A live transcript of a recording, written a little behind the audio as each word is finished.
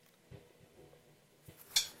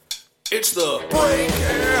It's the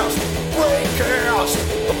BreakCast,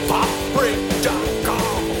 the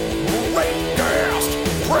popbreak.com.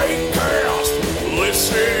 BreakCast,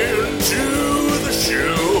 listen to the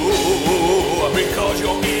show, because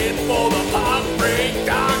you're in for the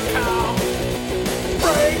popbreak.com.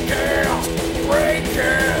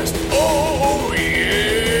 BreakCast, oh yeah.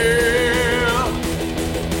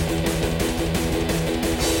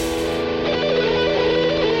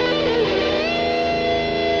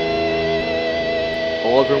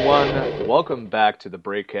 Hello everyone, welcome back to the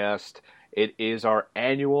BreakCast. It is our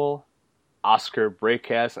annual Oscar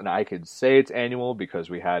BreakCast, and I can say it's annual because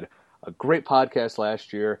we had a great podcast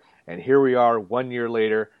last year, and here we are 1 year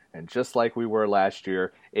later, and just like we were last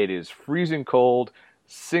year, it is freezing cold,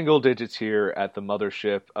 single digits here at the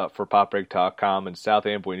mothership for popbreak.com in South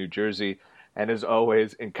Amboy, New Jersey, and as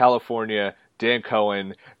always, in California, Dan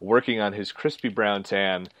Cohen working on his crispy brown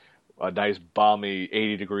tan, a nice balmy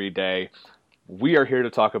 80-degree day. We are here to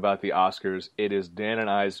talk about the Oscars. It is Dan and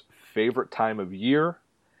I's favorite time of year,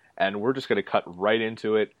 and we're just going to cut right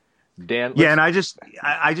into it. Dan, yeah, and I just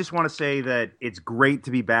want to say that it's great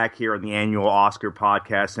to be back here on the annual Oscar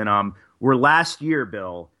podcast. And where last year,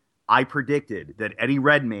 Bill, I predicted that Eddie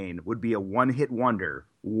Redmayne would be a one-hit wonder.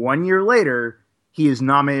 1 year later, he is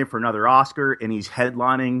nominated for another Oscar, and he's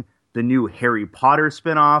headlining the new Harry Potter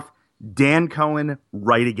spinoff. Dan Cohen,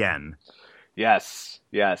 right again. Yes,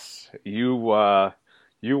 you were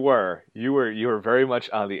very much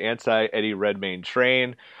on the anti-Eddie Redmayne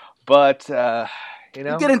train, but we'll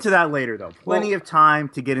get into that later, though. Plenty of time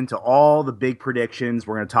to get into all the big predictions.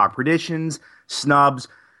 We're going to talk predictions, snubs,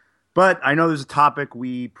 but I know there's a topic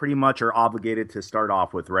we pretty much are obligated to start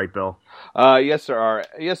off with, right, Bill? Yes, there are.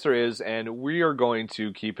 Yes, there is, and we are going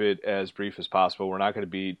to keep it as brief as possible. We're not going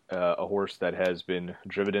to beat a horse that has been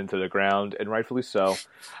driven into the ground, and rightfully so.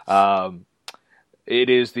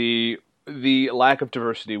 It is the lack of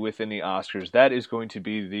diversity within the Oscars. That is going to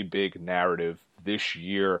be the big narrative this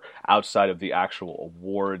year outside of the actual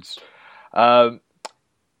awards. Dan,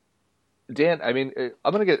 I mean,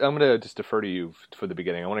 I'm gonna just defer to you for the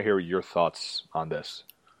beginning. I want to hear your thoughts on this.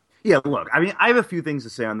 Yeah, look, I mean, I have a few things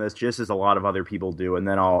to say on this, just as a lot of other people do, and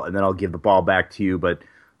then I'll give the ball back to you. But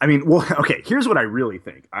I mean, well, okay, here's what I really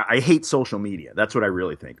think. I hate social media. That's what I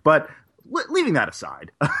really think. But leaving that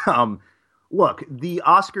aside, look, the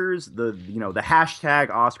Oscars, the hashtag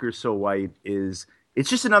Oscars so white it's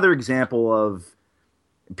just another example of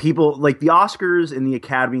people like the Oscars and the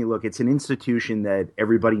Academy. Look, it's an institution that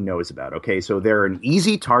everybody knows about. Okay, so they're an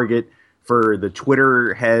easy target for the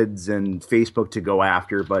Twitter heads and Facebook to go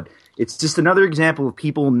after, but it's just another example of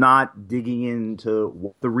people not digging into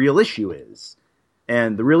what the real issue is.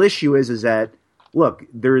 And the real issue is that, look,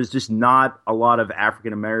 there is just not a lot of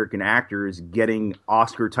African-American actors getting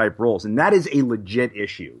Oscar-type roles. And that is a legit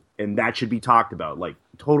issue. And that should be talked about, like,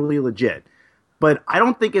 totally legit. But I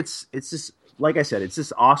don't think it's just, like I said, it's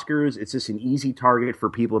just Oscars. It's just an easy target for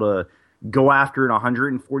people to go after in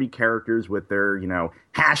 140 characters with their,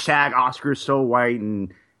 hashtag Oscars so white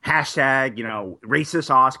and hashtag, racist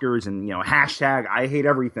Oscars and, hashtag I hate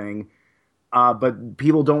everything. But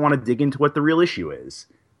people don't want to dig into what the real issue is.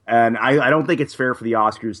 And I don't think it's fair for the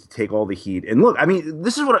Oscars to take all the heat. And look, I mean,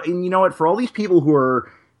 this is what, and you know what, for all these people who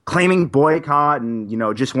are claiming boycott and,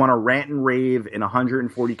 just want to rant and rave in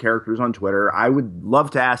 140 characters on Twitter, I would love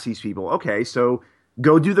to ask these people, okay, so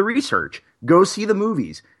go do the research. Go see the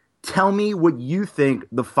movies. Tell me what you think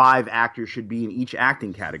the 5 actors should be in each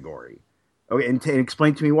acting category. Okay, and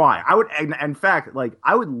explain to me why. In fact,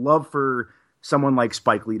 I would love for someone like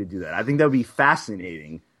Spike Lee to do that. I think that would be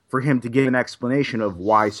fascinating for him to give an explanation of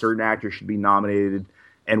why certain actors should be nominated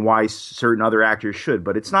and why certain other actors should.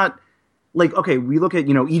 But it's not like, okay, we look at,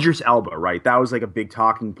 Idris Elba, right? That was like a big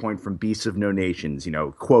talking point from Beasts of No Nations,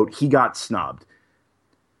 quote, he got snubbed.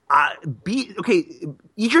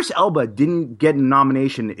 Idris Elba didn't get a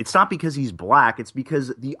nomination. It's not because he's black. It's because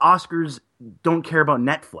the Oscars don't care about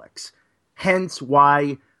Netflix. Hence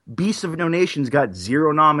why Beasts of No Nations got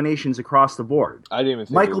 0 nominations across the board. I didn't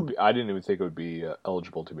even think it would be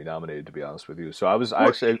eligible to be nominated, to be honest with you. So I was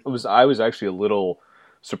actually a little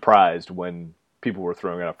surprised when people were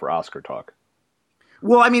throwing it up for Oscar talk.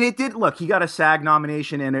 Well, I mean, it did. Look, he got a SAG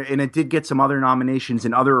nomination, and it did get some other nominations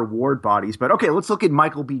in other award bodies. But okay, let's look at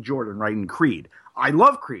Michael B. Jordan, right, in Creed. I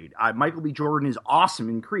love Creed. Michael B. Jordan is awesome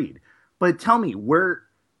in Creed. But tell me, where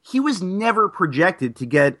he was never projected to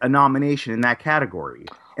get a nomination in that category.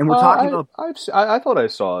 And we're talking about. I thought I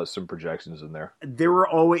saw some projections in there.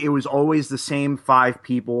 It was always the same 5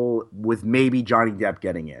 people, with maybe Johnny Depp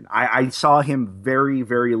getting in. I saw him very,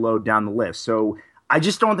 very low down the list. So I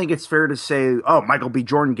just don't think it's fair to say, oh, Michael B.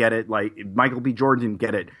 Jordan get it. Like, Michael B. Jordan didn't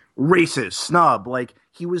get it. Racist, snub. Like,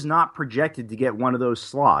 he was not projected to get one of those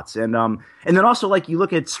slots. And then also, like, you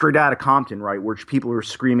look at Straight Outta Compton, right, which people are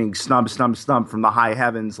screaming snub, snub, snub from the high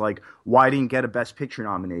heavens. Like, why didn't get a Best Picture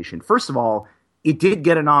nomination? First of all, it did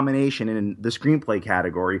get a nomination in the screenplay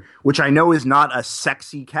category, which I know is not a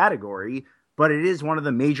sexy category, but it is one of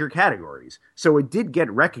the major categories. So it did get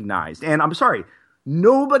recognized. And I'm sorry,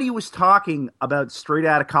 nobody was talking about Straight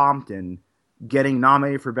Outta Compton getting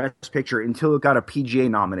nominated for Best Picture until it got a PGA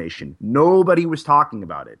nomination. Nobody was talking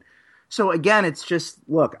about it. So again, it's just,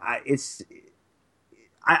 look, I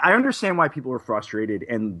understand why people are frustrated,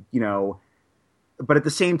 and, you know, but at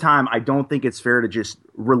the same time, I don't think it's fair to just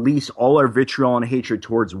release all our vitriol and hatred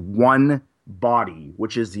towards one body,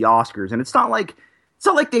 which is the Oscars. And it's not like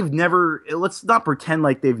they've never, let's not pretend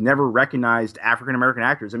like they've never recognized African-American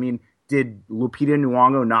actors. I mean, did Lupita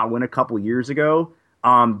Nyong'o not win a couple years ago?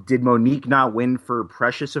 Did Monique not win for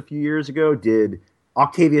Precious a few years ago? Did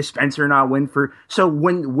Octavia Spencer not win for? So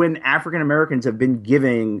when African Americans have been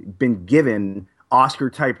given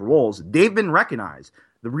Oscar type roles, they've been recognized.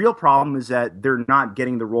 The real problem is that they're not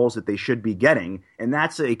getting the roles that they should be getting, and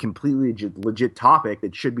that's a completely legit topic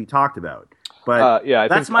that should be talked about. But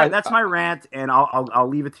that's my rant, and I'll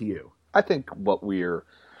leave it to you. I think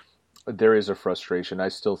there is a frustration. I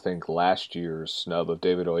still think last year's snub of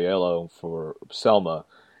David Oyelowo for Selma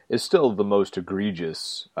is still the most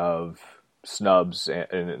egregious of snubs,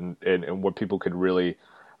 and what people could really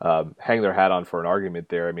hang their hat on for an argument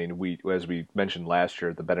there. I mean, as we mentioned last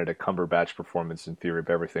year, the Benedict Cumberbatch performance in Theory of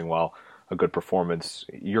Everything, while a good performance,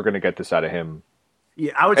 you're going to get this out of him.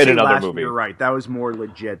 Yeah, I would say last year, you're right. That was more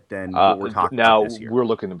legit than what we're talking about this year. Now, we're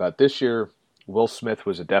looking about this year. Will Smith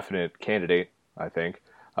was a definite candidate, I think.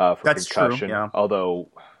 For that's concussion, true. Yeah. Although,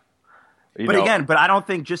 I don't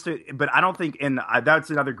think and that's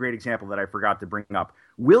another great example that I forgot to bring up.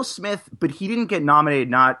 Will Smith, but he didn't get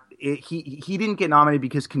nominated. He didn't get nominated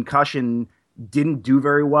because Concussion didn't do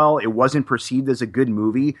very well. It wasn't perceived as a good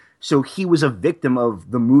movie, so he was a victim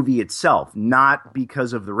of the movie itself, not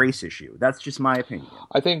because of the race issue. That's just my opinion.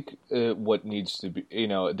 I think what needs to be,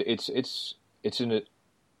 it's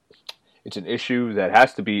an issue that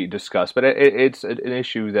has to be discussed, but it's an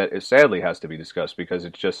issue that sadly has to be discussed because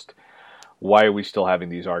it's just, why are we still having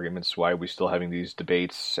these arguments? Why are we still having these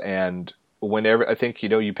debates? And whenever, I think,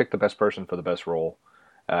 you pick the best person for the best role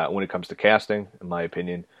when it comes to casting, in my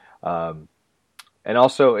opinion. And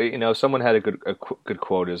also, someone had a good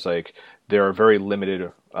quote is like, there are very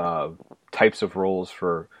limited types of roles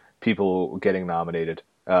for people getting nominated,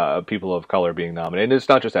 people of color being nominated. And it's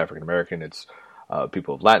not just African American, it's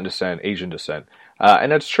people of Latin descent, Asian descent,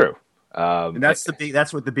 and that's true. And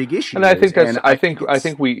that's what the big issue. And I think is. I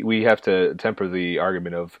think we have to temper the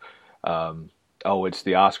argument of, it's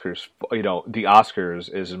the Oscars. The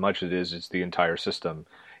Oscars is as much as it's the entire system,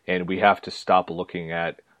 and we have to stop looking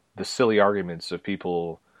at the silly arguments of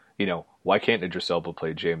people. Why can't Idris Elba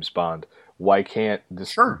play James Bond? Why can't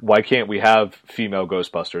Why can't we have female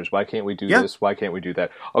Ghostbusters? Why can't we do this? Why can't we do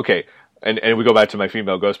that? Okay. And we go back to my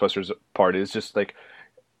female Ghostbusters part. Is just like,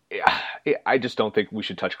 I just don't think we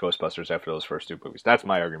should touch Ghostbusters after those first two movies. That's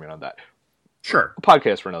my argument on that. Sure. A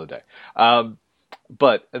podcast for another day.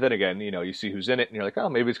 But then again, you see who's in it, and you're like, oh,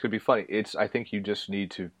 maybe this could be funny. I think you just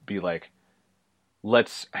need to be like,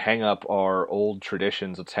 let's hang up our old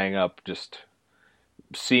traditions. Let's hang up just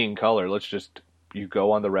seeing color. You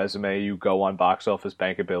go on the resume, you go on box office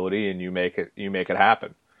bankability, and you make it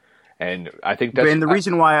happen. And I think that's the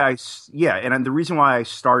reason why I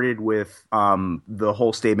started with the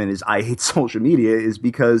whole statement is I hate social media is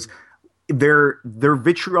because their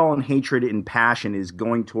vitriol and hatred and passion is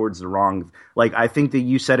going towards the wrong. Like, I think that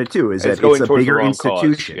you said it too. Is that it's a bigger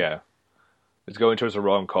institution? Cause, yeah, it's going towards the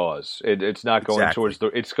wrong cause. It's not going towards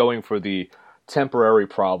it's going for the temporary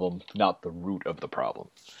problem, not the root of the problem.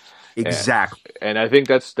 Exactly. And I think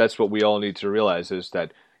that's what we all need to realize is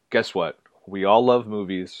that, guess what? We all love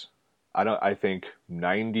movies. I think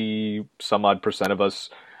 90 some odd % of us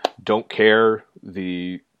don't care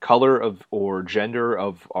the color of or gender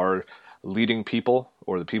of our leading people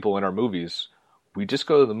or the people in our movies. We just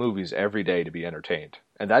go to the movies every day to be entertained.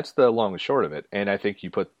 And that's the long and short of it. And I think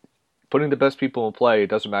putting the best people in play, it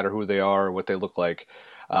doesn't matter who they are or what they look like.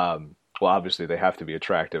 Well, obviously they have to be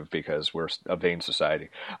attractive because we're a vain society.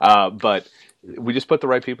 But we just put the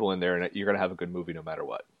right people in there and you're going to have a good movie no matter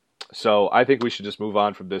what. So I think we should just move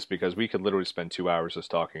on from this because we could literally spend 2 hours just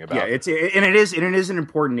talking about. Yeah, it is an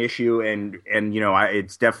important issue, and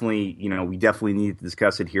it's definitely we definitely need to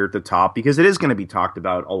discuss it here at the top because it is going to be talked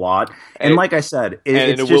about a lot. And like I said,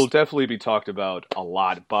 it will definitely be talked about a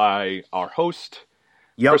lot by our host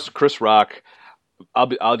Yep. Chris Rock.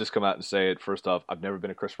 I'll just come out and say it. First off, I've never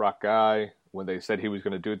been a Chris Rock guy. When they said he was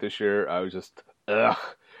going to do it this year, I was just ugh.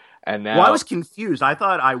 And now, well, I was confused. I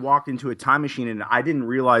thought I walked into a time machine and I didn't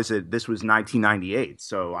realize that this was 1998.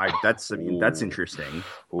 So that's interesting.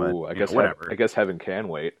 Ooh, I guess whatever. I guess heaven can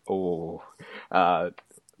wait. Oh,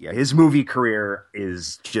 yeah, his movie career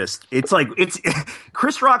is just it's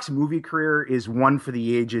Chris Rock's movie career is one for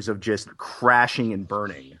the ages of just crashing and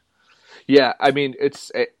burning. Yeah, I mean,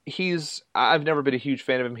 I've never been a huge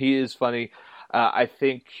fan of him. He is funny. I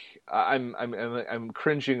think I'm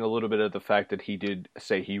cringing a little bit at the fact that he did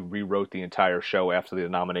say he rewrote the entire show after the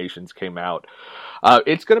nominations came out.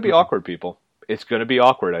 It's going to be awkward, people. It's going to be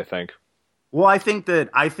awkward, I think. Well, I think the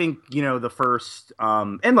first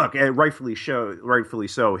and look, rightfully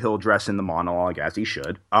so, he'll address in the monologue as he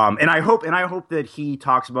should. And I hope that he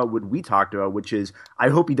talks about what we talked about, which is I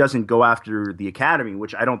hope he doesn't go after the Academy,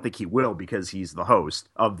 which I don't think he will because he's the host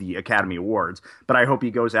of the Academy Awards. But I hope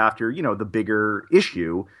he goes after, the bigger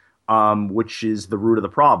issue, which is the root of the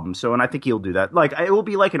problem. So, and I think he'll do that. Like, it will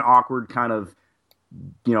be like an awkward kind of,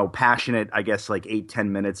 passionate, I guess, like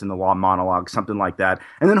 8-10 minutes in the law monologue, something like that.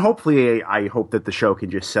 And then hopefully I hope that the show can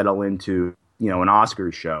just settle into, an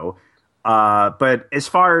Oscars show. But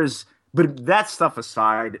that stuff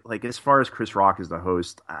aside, like as far as Chris Rock as the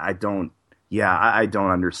host, I don't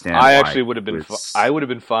understand. I actually would have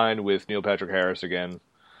been fine with Neil Patrick Harris again.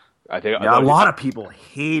 I lot of people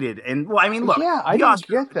hated, and well, I mean, look, I didn't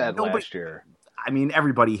get that last year. I mean,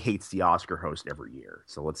 everybody hates the Oscar host every year,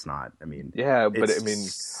 so let's not. I mean, yeah, but I mean,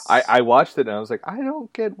 I watched it and I was like, I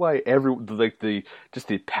don't get why the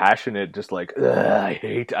passionate, just like I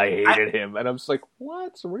hated him, and I'm just like,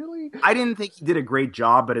 what, really? I didn't think he did a great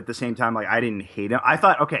job, but at the same time, like I didn't hate him. I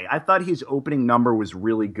thought his opening number was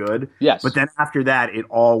really good. Yes, but then after that, it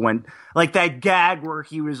all went like that gag where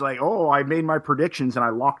he was like, "Oh, I made my predictions and I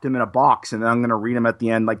locked him in a box, and then I'm going to read them at the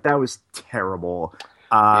end." Like that was terrible,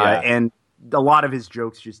 and a lot of his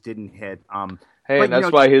jokes just didn't hit. Hey, but,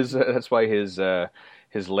 that's why his show on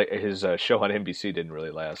NBC didn't really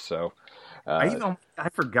last. So, I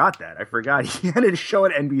forgot that. I forgot he had a show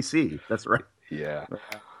at NBC. That's right. Yeah.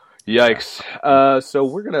 Yikes. So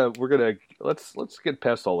we're gonna let's get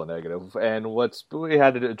past all the negative and we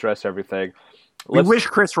had to address everything. We wish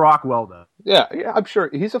Chris Rock well done. Yeah, I'm sure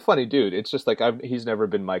he's a funny dude. It's just like he's never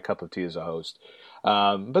been my cup of tea as a host.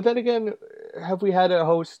 But then again, have we had a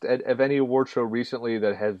host of any award show recently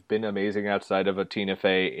that has been amazing outside of a Tina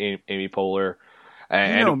Fey, Amy Poehler?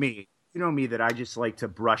 You know me that I just like to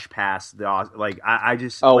brush past the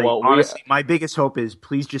honestly, my biggest hope is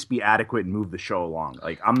please just be adequate and move the show along.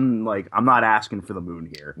 I'm not asking for the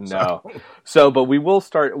moon here. No. So, but we will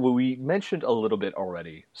start. We mentioned a little bit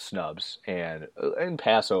already snubs and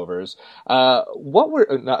Passovers. What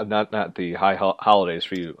were not the high holidays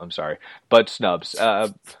for you? I'm sorry, but snubs.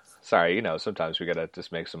 Sorry, sometimes we gotta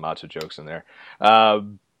just make some matzo jokes in there.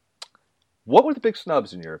 What were the big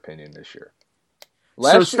snubs in your opinion this year?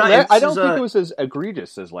 Last year, I don't think it was as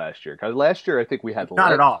egregious as last year. Because last year, I think we had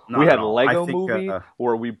not at all. We had Lego Movie,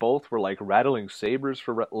 where we both were like rattling sabers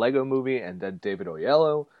for Lego Movie, and then David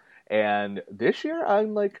Oyelowo. And this year,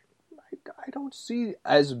 I'm like, I don't see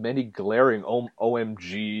as many glaring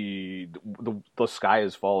OMG, the sky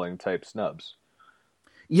is falling type snubs.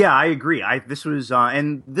 Yeah, I agree. This was,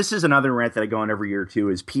 and this is another rant that I go on every year too,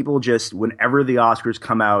 is people just, whenever the Oscars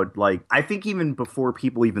come out, like, I think even before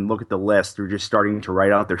people even look at the list, they're just starting to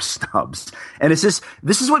write out their snubs. And it's just,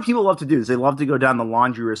 this is what people love to do, is they love to go down the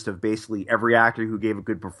laundry list of basically every actor who gave a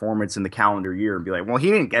good performance in the calendar year and be like, well, he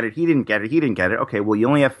didn't get it, he didn't get it, he didn't get it. Okay, well, you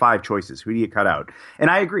only have 5 choices. Who do you cut out? And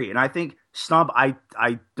I agree. And I think snub, I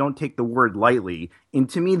don't take the word lightly. And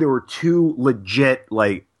to me, there were 2 legit,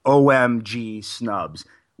 like, OMG snubs.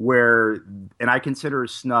 And I consider a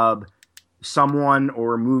snub someone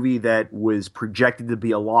or a movie that was projected to be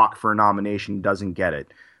a lock for a nomination doesn't get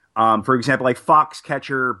it. For example, like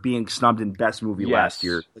Foxcatcher being snubbed in Best Movie last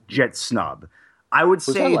year, legit snub. I would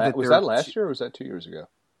say was that last year or was that 2 years ago?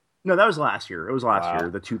 No, that was last year. It was last year,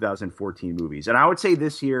 the 2014 movies. And I would say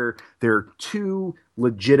this year there are 2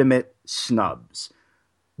 legitimate snubs.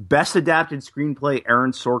 Best Adapted Screenplay,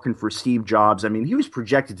 Aaron Sorkin for Steve Jobs. I mean, he was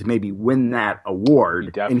projected to maybe win that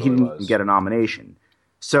award, and he didn't even get a nomination.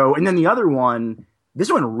 So, and then the other one,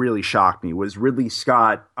 this one really shocked me, was Ridley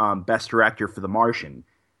Scott, Best Director for The Martian.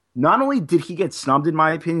 Not only did he get snubbed, in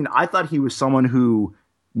my opinion, I thought he was someone who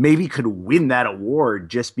maybe could win that award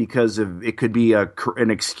just because of it could be an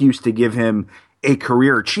excuse to give him a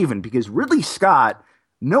career achievement, because Ridley Scott,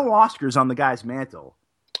 no Oscars on the guy's mantle.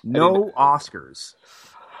 No Oscars.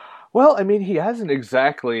 Well, I mean, he hasn't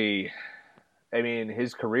exactly I mean,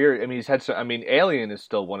 his career. I mean, he's had. I mean, Alien is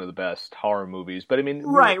still one of the best horror movies. But I mean,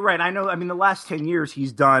 right. I know. I mean, the last 10 years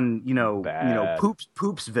he's done, bad.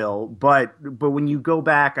 Poopsville. But when you go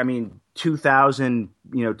back, I mean, 2000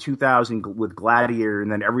 with Gladiator,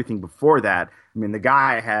 and then everything before that. I mean, the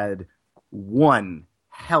guy had one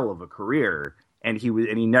hell of a career, and he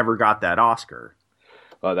never got that Oscar.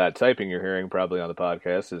 Well, that typing you're hearing probably on the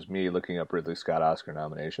podcast is me looking up Ridley Scott Oscar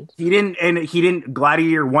nominations. He didn't.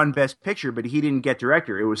 Gladiator won Best Picture, but he didn't get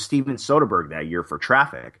director. It was Steven Soderbergh that year for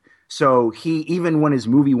Traffic. So even when his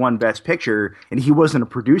movie won Best Picture, and he wasn't a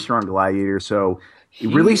producer on Gladiator, so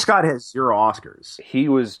Ridley Scott has 0 Oscars. He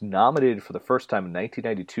was nominated for the first time in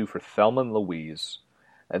 1992 for Thelma and Louise,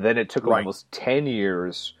 and then it took almost 10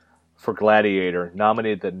 years for Gladiator,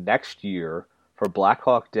 nominated the next year for Black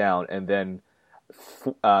Hawk Down, and then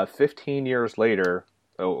 15 years later,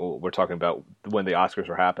 we're talking about when the Oscars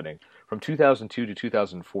were happening, from 2002 to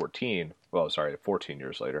 2014, 14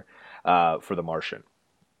 years later, for The Martian.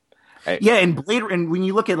 Yeah, and when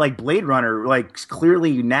you look at like Blade Runner, like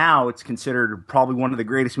clearly now it's considered probably one of the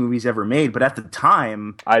greatest movies ever made, but at the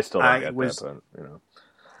time, I still don't get that, but,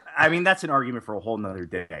 I mean, that's an argument for a whole nother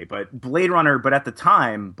day. But at the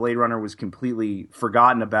time, Blade Runner was completely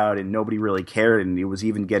forgotten about and nobody really cared. And it was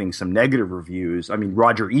even getting some negative reviews. I mean,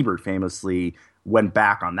 Roger Ebert famously went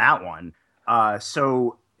back on that one.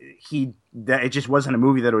 So it just wasn't a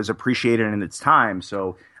movie that was appreciated in its time.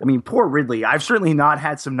 So, I mean, poor Ridley. I've certainly not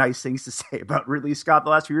had some nice things to say about Ridley Scott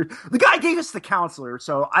the last few years. The guy gave us The Counselor,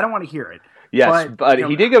 so I don't want to hear it. Yes, but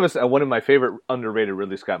he did give us one of my favorite underrated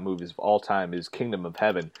Ridley Scott movies of all time is Kingdom of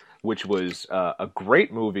Heaven, which was a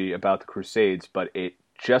great movie about the Crusades, but it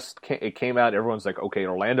came out. Everyone's like, okay,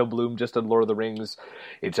 Orlando Bloom just did Lord of the Rings.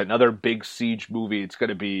 It's another big siege movie. It's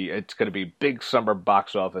gonna be big summer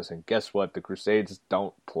box office. And guess what? The Crusades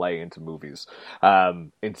don't play into movies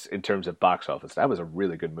in terms of box office. That was a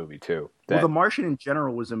really good movie too. Well, The Martian in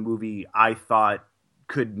general was a movie I thought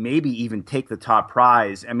could maybe even take the top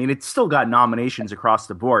prize. I mean, it's still got nominations across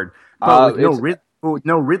the board, but with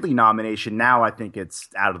no Ridley nomination, now I think it's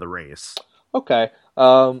out of the race. Okay.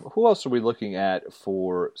 Who else are we looking at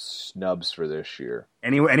for snubs for this year?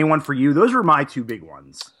 Anyone for you? Those were my 2 big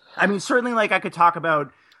ones. I mean, certainly, like I could talk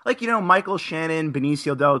about, like, Michael Shannon,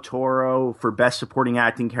 Benicio del Toro for best supporting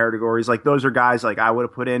acting categories. Like, those are guys like I would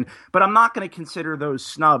have put in, but I'm not going to consider those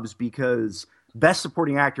snubs because best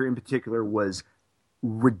supporting actor in particular was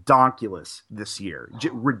redonkulous this year.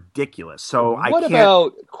 Ridiculous. So what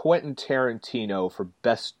about Quentin Tarantino for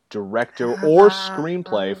best director or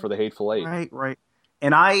screenplay for The Hateful Eight? Right.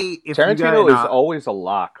 And Tarantino is always a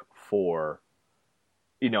lock for,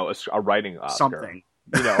 a writing Oscar. Something.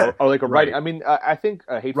 Or like a writing. I mean, I think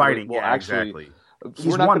Hateful Eight will actually. Exactly.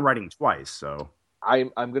 He's won writing twice, so. I'm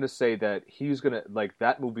going to say that he's going to, like,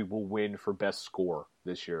 that movie will win for best score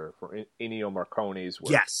this year for Ennio Morricone's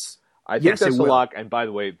work. Yes. I think that's a lock, and by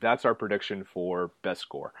the way, that's our prediction for best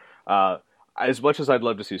score. As much as I'd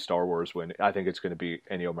love to see Star Wars win, I think it's going to be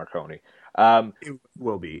Ennio Morricone. It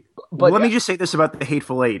will be. But let me just say this about The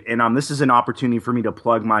Hateful Eight, and this is an opportunity for me to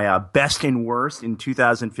plug my best and worst in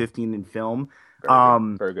 2015 in film.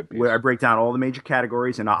 Very good piece. Where I break down all the major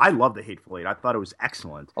categories, and I love The Hateful Eight. I thought it was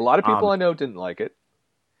excellent. A lot of people I know didn't like it.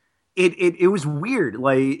 It was weird.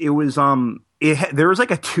 Like it was there was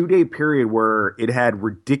like a 2-day period where it had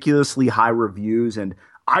ridiculously high reviews, and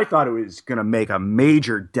I thought it was going to make a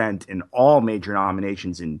major dent in all major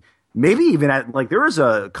nominations, and maybe even there was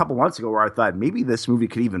a couple months ago where I thought maybe this movie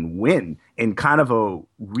could even win in kind of a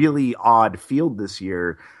really odd field this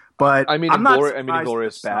year. But I mean,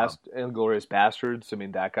 Inglourious Bastards. I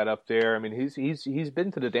mean, that got up there. I mean, he's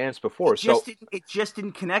been to the dance before. It just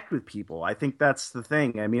didn't connect with people. I think that's the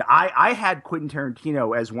thing. I mean, I had Quentin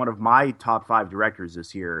Tarantino as one of my top 5 directors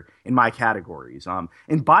this year in my categories.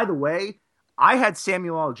 And by the way, I had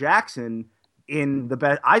Samuel L. Jackson in the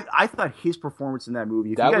best. I thought his performance in that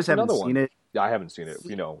movie. If you guys haven't seen it, I haven't seen it.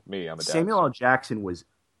 You know me, I'm a dad. Samuel L. Jackson was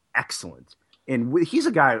excellent. And he's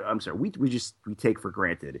a guy. I'm sorry. We take for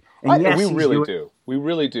granted. And we really do. We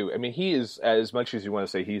really do. I mean, he is, as much as you want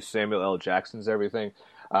to say he's Samuel L. Jackson's everything.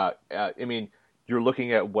 I mean, you're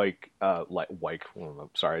looking at I'm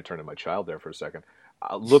sorry, I turned to my child there for a second.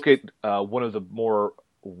 Look at one of the more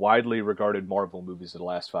widely regarded Marvel movies of the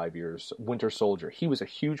last 5 years, Winter Soldier. He was a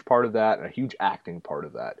huge part of that and a huge acting part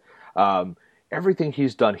of that. Everything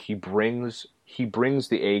he's done, he brings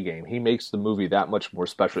the A game. He makes the movie that much more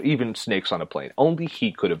special. Even Snakes on a Plane. Only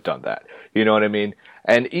he could have done that. You know what I mean?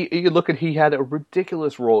 And you look at, he had a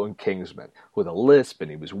ridiculous role in Kingsman with a lisp, and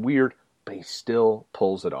he was weird, but he still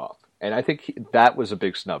pulls it off. And I think that was a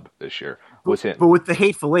big snub this year with him. But with the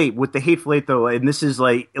Hateful Eight though, and this is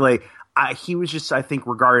like he was just, I think,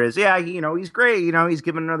 regarded as, he's great. He's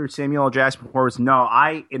given another Samuel L. Jackson performance.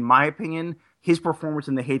 No, in my opinion, his performance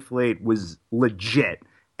in The Hateful Eight was legit,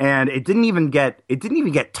 and it didn't even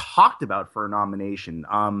get talked about for a nomination.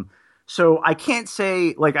 So I can't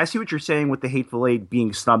say, like, I see what you're saying with The Hateful Eight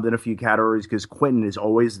being snubbed in a few categories because Quentin is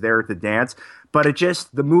always there at the dance, but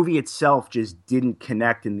the movie itself just didn't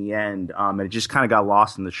connect in the end, and it just kind of got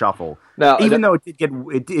lost in the shuffle. Now, even though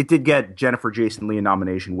it did get Jennifer Jason Leigh a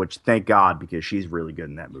nomination, which thank God, because she's really good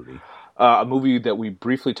in that movie. A movie that we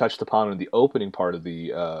briefly touched upon in the opening part of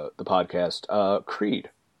the podcast, Creed,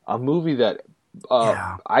 a movie that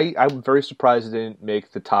I'm very surprised it didn't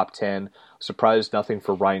make the top 10. Surprised nothing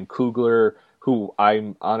for Ryan Coogler, who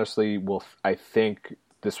I'm honestly I think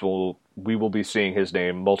we will be seeing his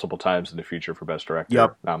name multiple times in the future for Best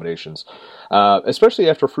Director nominations. Especially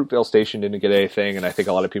after Fruitvale Station didn't get anything, and I think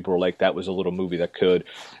a lot of people were like, that was a little movie that could.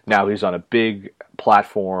 Now he's on a big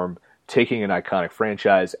platform, taking an iconic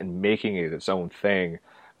franchise and making it its own thing.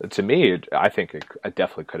 To me, I think it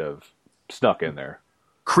definitely could have snuck in there.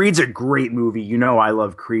 Creed's a great movie. I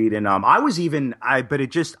love Creed. And I was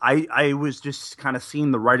just kind of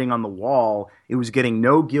seeing the writing on the wall. It was getting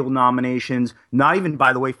no Guild nominations, not even,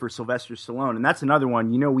 by the way, for Sylvester Stallone. And that's another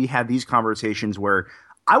one. We had these conversations where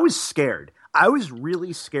I was scared. I was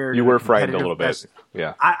really scared. You were frightened a little bit.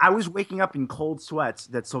 Yeah. I was waking up in cold sweats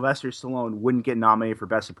that Sylvester Stallone wouldn't get nominated for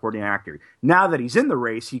Best Supporting Actor. Now that he's in the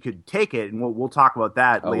race, he could take it. And we'll talk about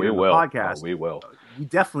that later in the podcast. We will. We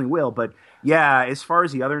definitely will. But yeah, as far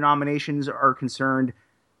as the other nominations are concerned,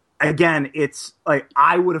 again, it's like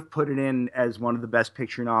I would have put it in as one of the Best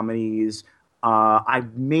Picture nominees. I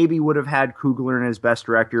maybe would have had Coogler in as Best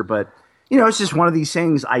Director, but it's just one of these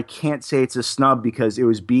things. I can't say it's a snub because it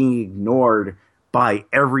was being ignored by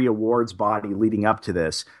every awards body leading up to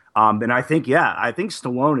this. And I think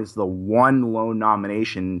Stallone is the one lone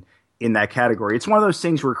nomination in that category. It's one of those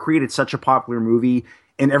things where Creed is such a popular movie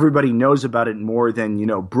and everybody knows about it more than,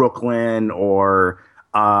 Brooklyn or,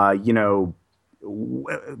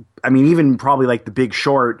 even probably like The Big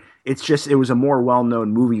Short. It was a more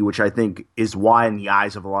well-known movie, which I think is why in the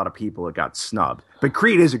eyes of a lot of people it got snubbed. But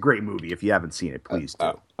Creed is a great movie. If you haven't seen it, please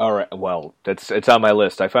do. All right. Well, it's on my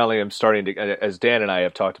list. I finally am starting to, as Dan and I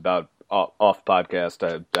have talked about off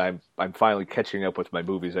podcast, I'm finally catching up with my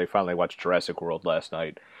movies. I finally watched Jurassic World last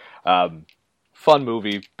night. Fun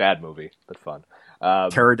movie, bad movie, but fun.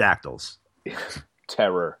 Pterodactyls.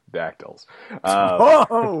 Pterodactyls.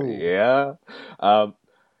 Oh! Yeah. I'm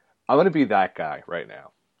going to be that guy right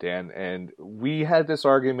now, Dan. And we had this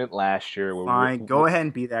argument last year. Fine, go ahead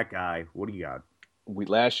and be that guy. What do you got?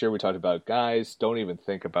 Last year we talked about, guys, don't even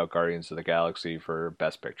think about Guardians of the Galaxy for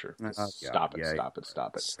Best Picture. Stop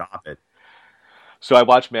it. So I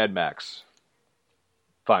watched Mad Max,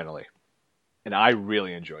 finally. And I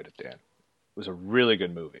really enjoyed it, Dan. It was a really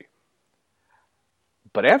good movie.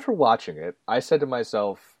 But after watching it, I said to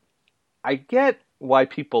myself, I get why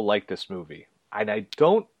people like this movie. And I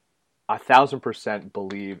don't 1,000%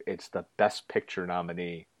 believe it's the Best Picture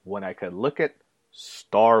nominee when I could look at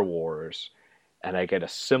Star Wars and I get a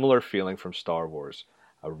similar feeling from Star Wars.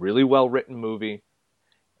 A really well-written movie.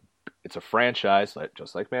 It's a franchise,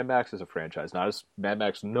 just like Mad Max is a franchise. Not as Mad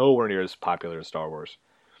Max, nowhere near as popular as Star Wars.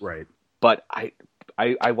 Right. But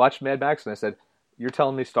I watched Mad Max and I said, you're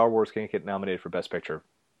telling me Star Wars can't get nominated for Best Picture?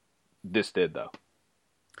 This did, though.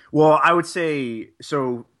 Well, I would say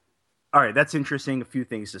so. All right, that's interesting. A few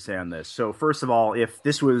things to say on this. So, first of all, if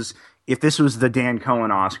this was the Dan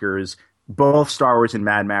Cohen Oscars, both Star Wars and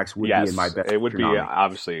Mad Max would be in my Best. It would be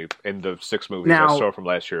obviously in the 6 movies I saw from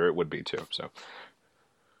last year. It would be too. So,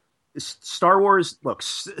 Star Wars. Look,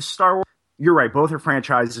 Star Wars. You're right. Both are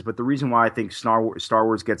franchises, but the reason why I think Star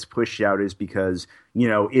Wars gets pushed out is because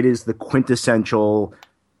it is the quintessential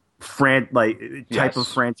type of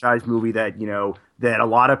franchise movie that that a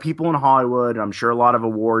lot of people in Hollywood, and I'm sure a lot of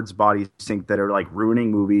awards bodies think that are like ruining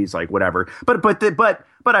movies, like whatever.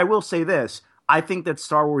 But I will say this. I think that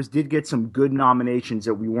Star Wars did get some good nominations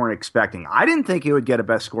that we weren't expecting. I didn't think it would get a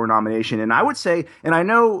Best Score nomination, and I would say, and I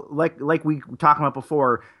know, like we were talking about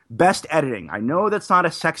before, Best Editing. I know that's not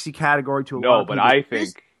a sexy category to a lot of people. No, but I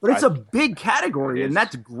think... But it's a big category, and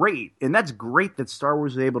that's great. And that's great that Star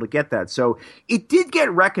Wars was able to get that. So it did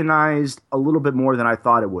get recognized a little bit more than I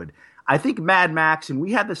thought it would. I think Mad Max, and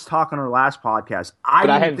we had this talk on our last podcast.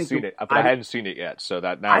 I hadn't seen it yet, so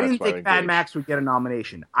that now I didn't think Mad Max would get a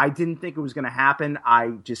nomination. I didn't think it was going to happen. I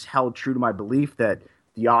just held true to my belief that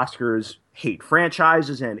the Oscars hate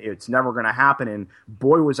franchises and it's never going to happen. And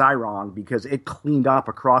boy, was I wrong, because it cleaned up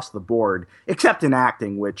across the board, except in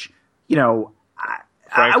acting, which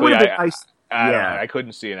frankly, I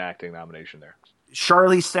couldn't see an acting nomination there.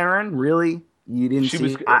 Charlize Theron, really? You didn't She see?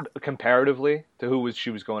 was comparatively to she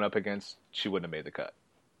was going up against. She wouldn't have made the cut.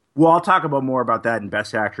 Well, I'll talk about more about that in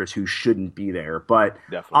Best Actress, who shouldn't be there. But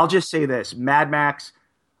Definitely. I'll just say this: Mad Max.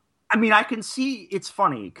 I mean, I can see it's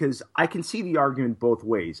funny because I can see the argument both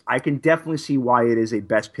ways. I can definitely see why it is a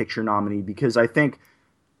Best Picture nominee because I think,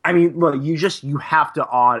 I mean, look, you have to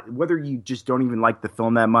awe, whether you just don't even like the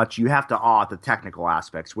film that much, you have to awe at the technical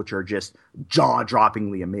aspects, which are just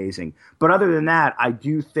jaw-droppingly amazing. But other than that, I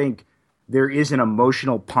do think there is an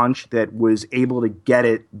emotional punch that was able to get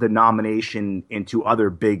it the nomination into other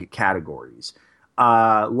big categories,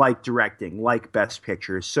 like directing, like Best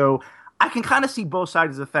Picture. So I can kind of see both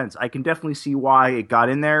sides of the fence. I can definitely see why it got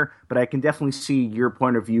in there, but I can definitely see your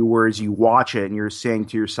point of view, whereas you watch it and you're saying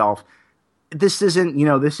to yourself, this isn't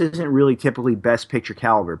really typically Best Picture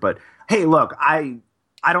caliber. But hey, look, I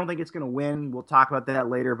don't think it's going to win. We'll talk about that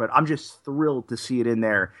later, but I'm just thrilled to see it in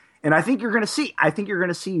there. And I think you're going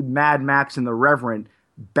to see Mad Max and the Reverend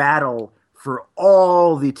battle for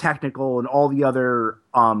all the technical and all the other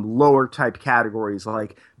lower type categories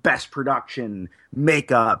like best production,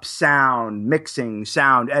 makeup, sound, mixing,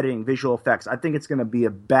 sound editing, visual effects. I think it's going to be a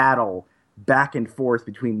battle back and forth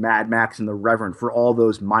between Mad Max and the Reverend for all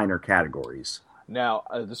those minor categories. Now,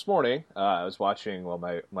 this morning, I was watching,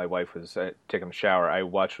 my wife was taking a shower. I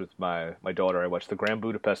watched with my daughter, I watched the Grand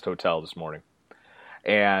Budapest Hotel this morning.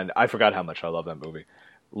 And I forgot how much I love that movie.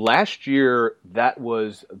 Last year, that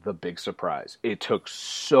was the big surprise. It took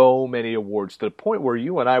so many awards to the point where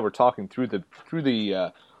you and I were talking through the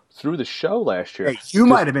show last year. Hey, you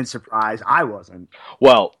might have been surprised. I wasn't.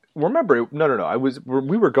 Well, remember, no.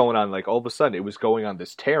 We were going on, like, all of a sudden it was going on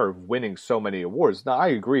this tear of winning so many awards. Now, I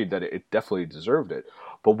agreed that it definitely deserved it,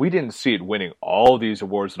 but we didn't see it winning all these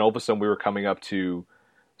awards. And all of a sudden we were coming up to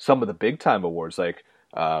some of the big time awards, like,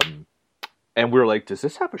 and we were like, does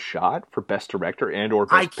this have a shot for Best Director and or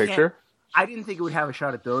Best Picture? I didn't think it would have a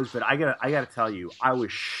shot at those, but I gotta tell you, I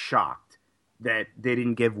was shocked that they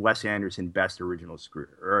didn't give Wes Anderson Best Original Screen,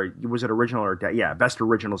 or was it original or Best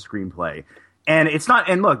Original Screenplay. And it's not.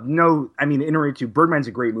 And look, no, I mean, Birdman's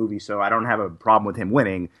a great movie, so I don't have a problem with him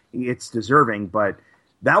winning. It's deserving, but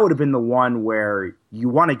that would have been the one where you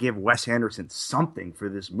want to give Wes Anderson something for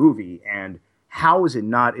this movie, and how is it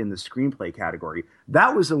not in the screenplay category?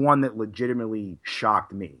 That was the one that legitimately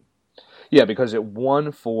shocked me. Yeah, because it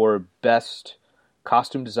won for Best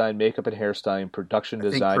Costume Design, Makeup and Hairstyling, Production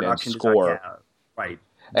Design, and Score. Design, yeah, right.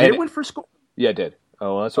 Did it win for score? Yeah, it did.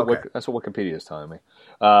 Oh, well, that's what Wikipedia is telling me.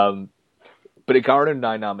 But it garnered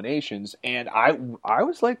 9 nominations, and I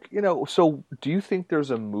was like, so do you think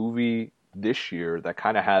there's a movie this year that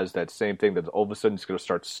kind of has that same thing that all of a sudden is going to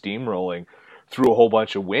start steamrolling through a whole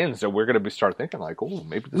bunch of wins that we're going to start thinking like, oh,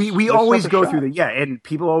 maybe we always go through and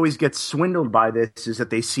people always get swindled by this, is that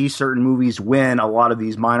they see certain movies win a lot of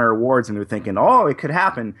these minor awards and they're thinking, oh, it could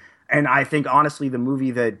happen. And I think honestly the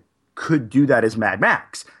movie that could do that is Mad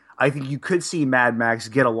Max. I think you could see Mad Max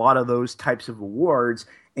get a lot of those types of awards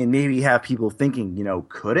and maybe have people thinking,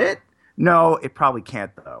 could it? No, it probably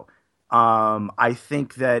can't though. I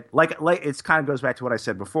think that like it's kind of goes back to what I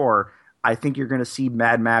said before. I think you're going to see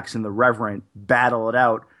Mad Max and the Reverend battle it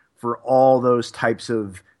out for all those types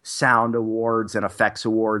of sound awards and effects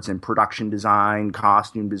awards and production design,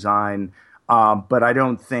 costume design. But I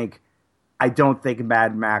don't think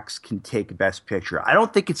Mad Max can take Best Picture. I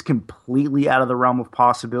don't think it's completely out of the realm of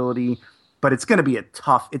possibility, but it's going to be a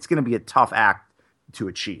tough act to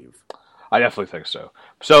achieve. I definitely think so.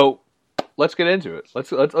 So let's get into it.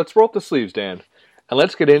 Let's roll up the sleeves, Dan, and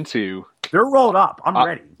let's get into. They're rolled up. I'm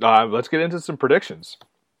ready. Let's get into some predictions.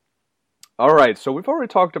 All right. So we've already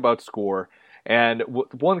talked about score, and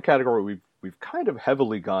one category we've kind of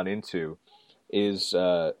heavily gone into is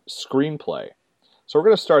screenplay. So we're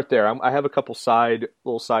going to start there. I have a couple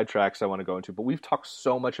little side tracks I want to go into, but we've talked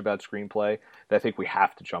so much about screenplay that I think we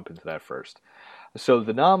have to jump into that first. So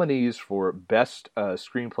the nominees for Best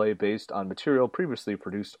Screenplay based on material previously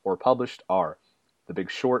produced or published are The Big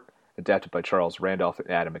Short, adapted by Charles Randolph and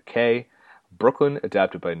Adam McKay; Brooklyn,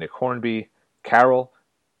 adapted by Nick Hornby; Carol,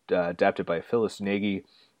 adapted by Phyllis Nagy;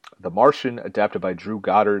 The Martian, adapted by Drew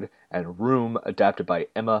Goddard; and Room, adapted by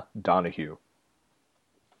Emma Donoghue.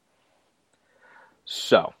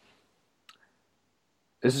 So,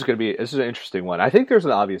 this is an interesting one. I think there's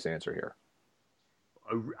an obvious answer here.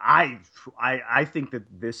 I think that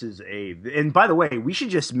this is and by the way, we should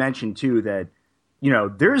just mention too that,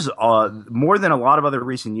 there's more than a lot of other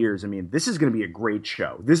recent years. I mean, this is going to be a great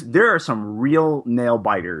show. There are some real nail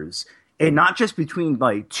biters, and not just between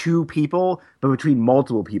like two people, but between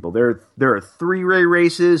multiple people. There are 3-way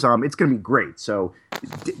races. It's going to be great. So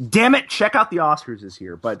damn it, check out the Oscars this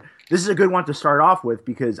year. But this is a good one to start off with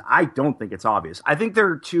because I don't think it's obvious. I think there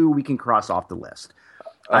are two we can cross off the list.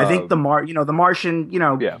 I think The Martian,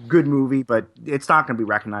 good movie, but it's not going to be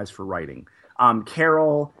recognized for writing.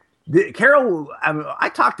 Carol,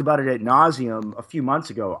 I talked about it ad nauseum a few months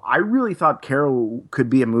ago. I really thought Carol could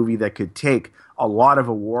be a movie that could take a lot of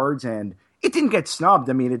awards, and it didn't get snubbed.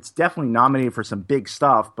 I mean, it's definitely nominated for some big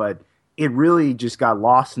stuff, but it really just got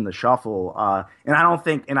lost in the shuffle. And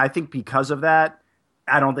I think because of that,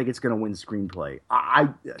 I don't think it's going to win screenplay.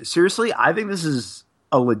 Seriously, I think this is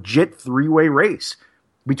a legit three-way race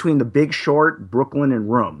between The Big Short, Brooklyn,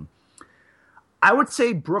 and Room. I would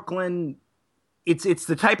say Brooklyn, it's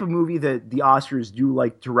the type of movie that the Oscars do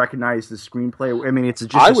like to recognize the screenplay. I mean, it's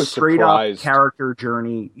just a straight-up character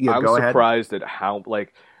journey. Yeah, I was surprised at how,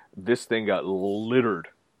 this thing got littered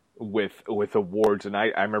with awards, and I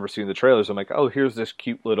remember seeing the trailers. I'm like, oh, here's this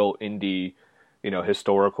cute little indie,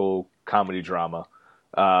 historical comedy drama,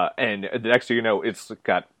 and the next thing you know, it's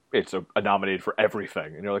nominated for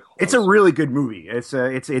everything, and you're like, it's a really good movie. It's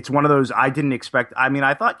one of those I didn't expect. I mean,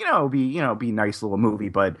 I thought be a nice little movie,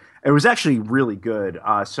 but it was actually really good.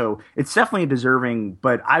 So it's definitely deserving.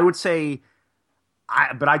 But I would say,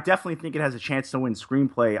 I definitely think it has a chance to win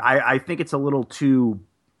screenplay. I think it's a little too.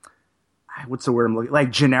 What's the word I'm looking like?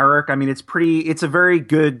 Generic. I mean, it's a very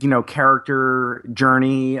good, character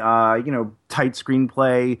journey, tight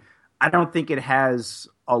screenplay. I don't think it has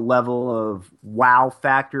a level of wow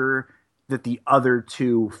factor that the other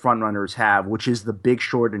two frontrunners have, which is The Big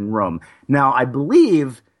Short and Room. Now, I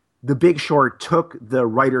believe The Big Short took the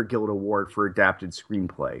Writer Guild Award for adapted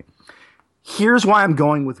screenplay. Here's why I'm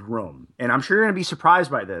going with Room. And I'm sure you're going to be surprised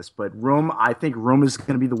by this, but I think Room is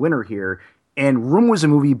going to be the winner here. And Room was a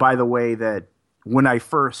movie, by the way, that when I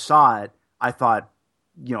first saw it, I thought,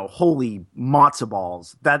 holy matzo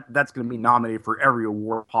balls, that's going to be nominated for every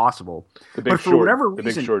award possible. The Big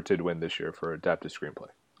Short did win this year for adapted screenplay.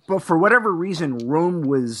 But for whatever reason, Room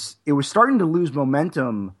was starting to lose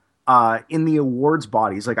momentum in the awards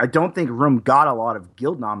bodies. I don't think Room got a lot of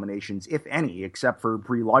Guild nominations, if any, except for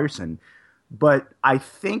Brie Larson. But I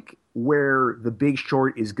think where The Big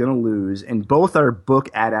Short is going to lose, and both are book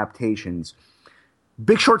adaptations.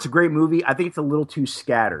 Big Short's a great movie. I think it's a little too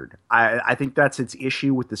scattered. I think that's its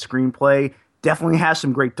issue with the screenplay. Definitely has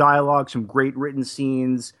some great dialogue, some great written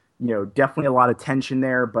scenes, definitely a lot of tension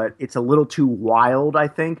there, but it's a little too wild, I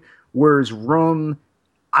think. Whereas Room,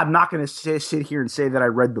 I'm not going to sit here and say that I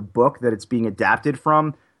read the book that it's being adapted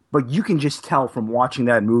from, but you can just tell from watching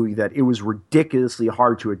that movie that it was ridiculously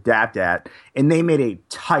hard to adapt at, and they made a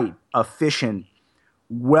tight, efficient,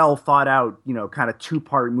 well thought out, kind of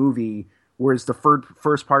two-part movie, whereas the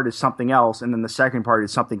first part is something else, and then the second part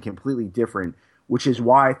is something completely different, which is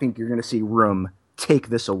why I think you're going to see Room take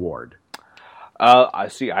this award. I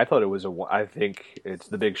see. I think it's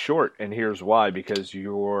The Big Short, and here's why, because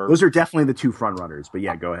those are definitely the two frontrunners, but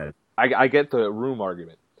yeah, go ahead. I get the Room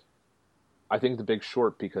argument. I think The Big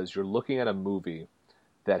Short, because you're looking at a movie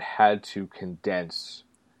that had to condense,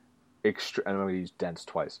 I'm going to use dense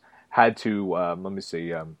twice, had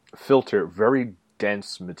to, filter very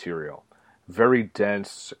dense material, very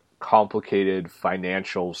dense, complicated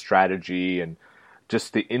financial strategy, and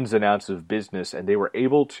just the ins and outs of business, and they were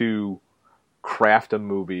able to craft a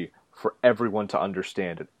movie for everyone to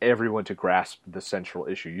understand and everyone to grasp the central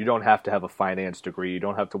issue. You don't have to have a finance degree, you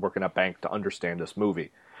don't have to work in a bank to understand this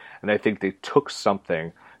movie. And I think they took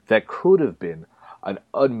something that could have been an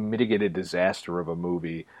unmitigated disaster of a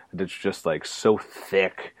movie that's just so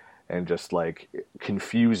thick and just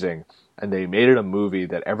confusing, and they made it a movie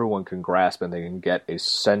that everyone can grasp, and they can get the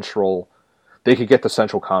central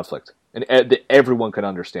conflict, and everyone can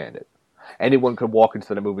understand it. Anyone could walk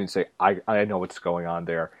into the movie and say, I know what's going on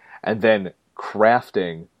there, and then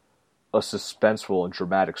crafting a suspenseful and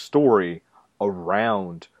dramatic story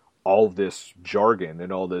around all this jargon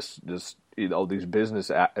and all these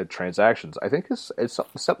business transactions. I think it's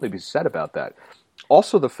something to be said about that.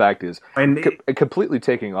 Also, the fact is, completely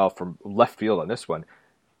taking off from left field on this one,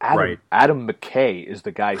 Adam McKay is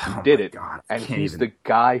the guy who did it, and he's the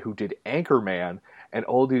guy who did Anchorman and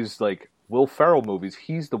all these Will Ferrell movies.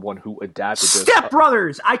 He's the one who adapted this. Step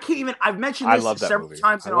Brothers. I've mentioned this several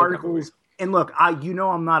times in articles. And look,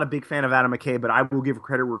 I'm not a big fan of Adam McKay, but I will give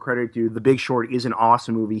credit where credit due. The Big Short is an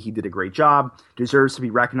awesome movie. He did a great job, deserves to be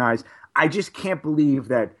recognized. I just can't believe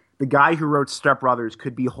that the guy who wrote Step Brothers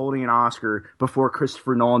could be holding an Oscar before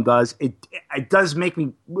Christopher Nolan does. It does make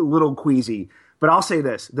me a little queasy, but I'll say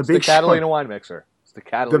this: the Catalina wine mixer. It's the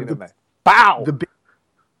Catalina. Bow.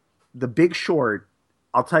 The Big Short.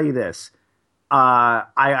 I'll tell you this: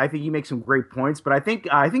 I think you make some great points, but I think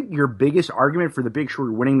your biggest argument for The Big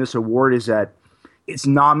Short winning this award is that it's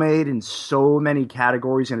nominated in so many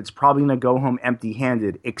categories, and it's probably going to go home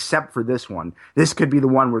empty-handed, except for this one. This could be the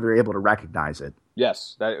one where they're able to recognize it.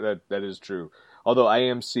 Yes, that is true. Although I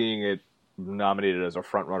am seeing it nominated as a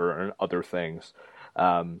frontrunner and other things.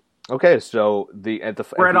 Okay, so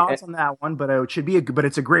we're at odds on that one, but it should be but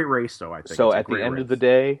it's a great race, though. I think. So at the end of the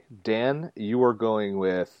day, Dan, you are going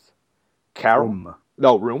with Carol.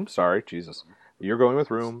 Room. Sorry, Jesus. You're going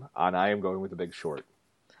with Room, and I am going with The Big Short.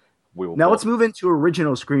 Let's move into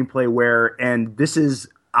original screenplay and this is,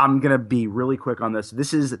 I'm going to be really quick on this.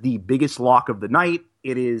 This is the biggest lock of the night.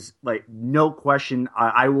 It is like, no question.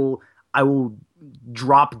 I will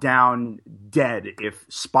drop down dead if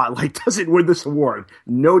Spotlight doesn't win this award.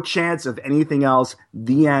 No chance of anything else.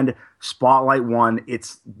 The end. Spotlight won.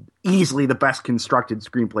 It's easily the best constructed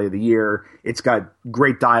screenplay of the year. It's got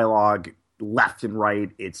great dialogue left and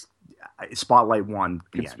right. It's Spotlight won.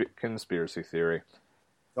 Conspiracy theory.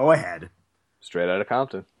 Go ahead. Straight Outta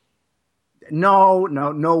Compton.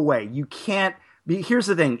 No way. You can't. Here's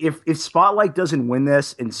the thing. If Spotlight doesn't win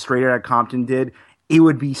this and Straight Outta Compton did, it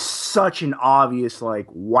would be such an obvious, like,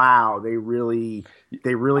 wow, they really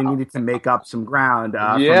needed to make up some ground.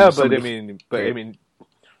 But the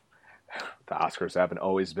Oscars haven't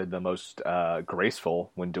always been the most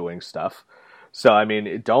graceful when doing stuff. So I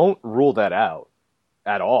mean, don't rule that out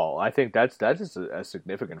at all. I think that is a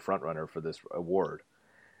significant frontrunner for this award.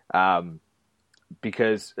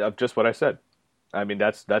 Because of just what I said. I mean,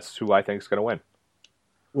 that's who I think is going to win.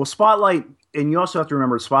 Well, Spotlight, and you also have to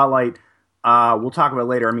remember Spotlight, we'll talk about it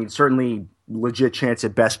later. I mean, certainly legit chance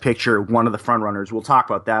at Best Picture, one of the frontrunners. We'll talk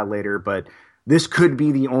about that later, but this could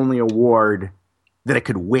be the only award that it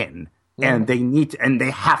could win. And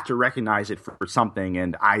they have to recognize it for something.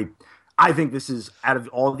 And I think this is, out of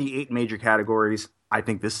all the 8 major categories, I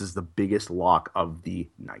think this is the biggest lock of the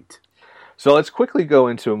night. So let's quickly go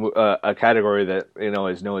into a category that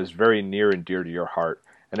is known as very near and dear to your heart,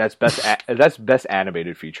 and that's best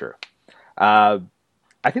animated feature. I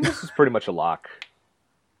think this is pretty much a lock.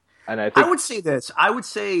 And I would say this. I would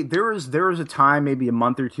say there was a time, maybe a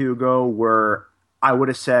month or two ago, where I would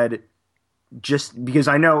have said, just because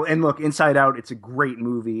I know, and look, Inside Out, it's a great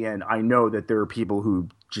movie, and I know that there are people who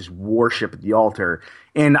just worship at the altar.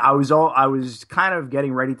 And I was kind of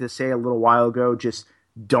getting ready to say a little while ago, just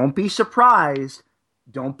don't be surprised.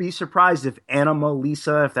 Don't be surprised if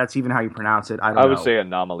Anomalisa, if that's even how you pronounce it. I would say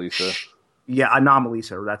Anomalisa. Yeah,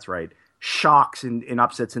 Anomalisa. That's right. Shocks and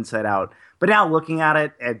upsets Inside Out. But now looking at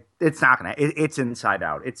it, it's not gonna. It's Inside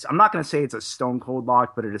Out. I'm not gonna say it's a stone cold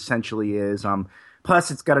lock, but it essentially is.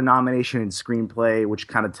 Plus, it's got a nomination in screenplay, which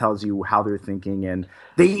kind of tells you how they're thinking. And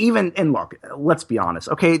look, let's be honest.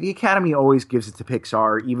 Okay, the Academy always gives it to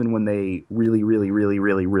Pixar, even when they really, really, really,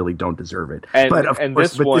 really, really don't deserve it.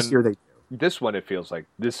 This year they do. This one, it feels like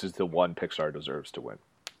this is the one Pixar deserves to win.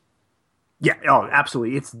 Yeah, oh,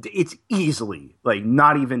 absolutely. It's easily, like,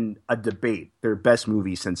 not even a debate, their best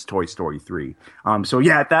movie since Toy Story 3. So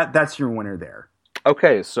yeah, that's your winner there.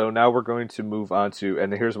 Okay, so now we're going to move on to,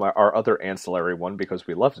 and here's our other ancillary one, because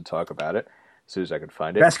we love to talk about it as soon as I can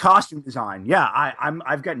find it. Best costume design. Yeah,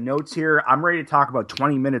 I've got notes here. I'm ready to talk about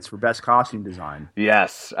 20 minutes for best costume design.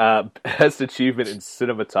 Yes, best achievement in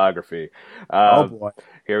cinematography. Oh boy.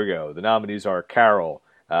 Here we go. The nominees are Carol.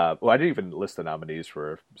 I didn't even list the nominees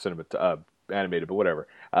for animated, but whatever.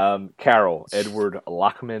 Carol, Edward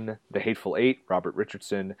Lockman, The Hateful Eight, Robert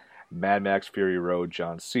Richardson, Mad Max Fury Road,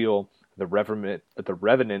 John Seale, The Revenant,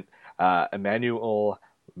 Emmanuel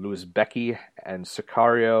Luzbecki, and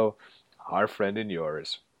Sicario, our friend and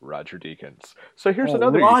yours, Roger Deakins. So here's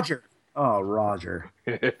another Roger. Roger.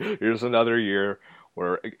 Here's another year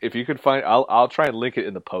where, if you could find, I'll try and link it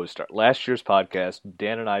in the post. Last year's podcast,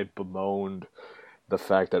 Dan and I bemoaned the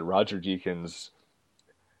fact that Roger Deakins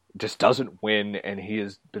just doesn't win, and he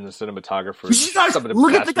has been the cinematographer. You guys,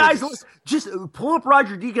 look at the guys. Just pull up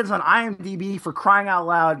Roger Deakins on IMDb, for crying out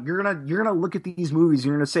loud. You're gonna look at these movies.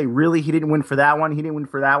 You're gonna say, really, he didn't win for that one. He didn't win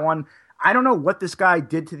for that one. I don't know what this guy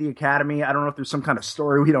did to the Academy. I don't know if there's some kind of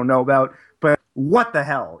story we don't know about. But what the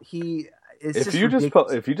hell? If you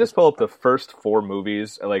just pull up the first 4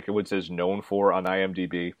 movies, like it says known for on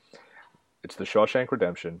IMDb, it's The Shawshank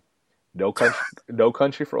Redemption, No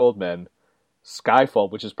Country for Old Men,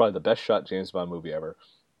 Skyfall, which is probably the best shot James Bond movie ever,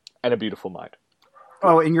 and A Beautiful Mind.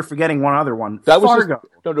 Oh, and you're forgetting one other one. Fargo.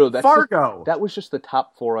 Fargo. That was just the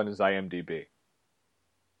top 4 on his IMDb.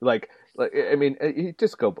 Like I mean, we'll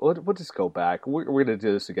just go back. We're going to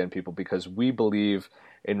do this again, people, because we believe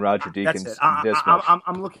in Roger Deakins this much.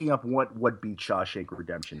 I'm looking up what beat Shawshank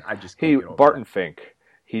Redemption. I just Barton Fink.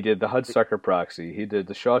 He did The Hudsucker Proxy. He did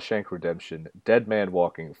The Shawshank Redemption, Dead Man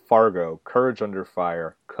Walking, Fargo, Courage Under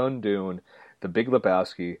Fire, Kundun, The Big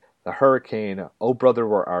Lebowski, The Hurricane, Oh Brother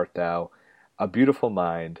Where Art Thou, A Beautiful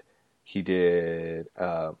Mind. He did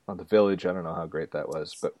on The Village. I don't know how great that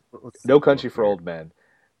was, but No Country for Old Men,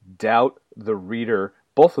 Doubt, The Reader,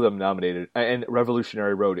 both of them nominated, and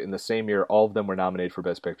Revolutionary Road in the same year. All of them were nominated for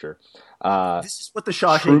Best Picture. This is what The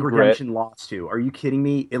Shawshank Redemption lost to. Are you kidding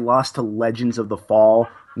me? It lost to Legends of the Fall,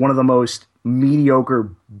 one of the most mediocre,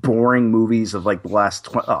 boring movies of like the last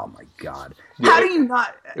 20. Oh my god! How do you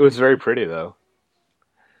not? It was very pretty though.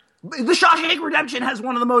 The Shawshank Redemption has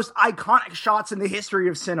one of the most iconic shots in the history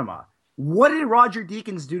of cinema. What did Roger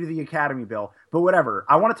Deakins do to the Academy, Bill? But whatever.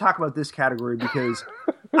 I want to talk about this category because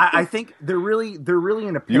I think they're really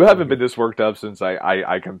in a pickle. You haven't been this worked up since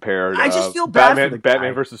I compared. I just feel bad for the guy.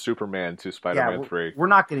 Batman versus Superman to Spider-Man 3. We're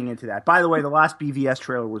not getting into that. By the way, the last BVS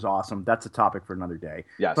trailer was awesome. That's a topic for another day.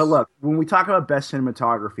 Yes. But look, when we talk about best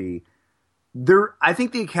cinematography, I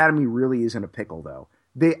think the Academy really is in a pickle, though.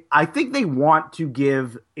 I think they want to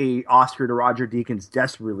give a Oscar to Roger Deakins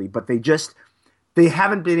desperately, but they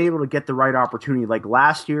haven't been able to get the right opportunity. Like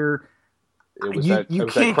last year, you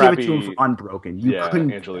can't give it to him for Unbroken. You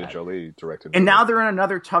couldn't. Angelina Jolie directed. And now they're in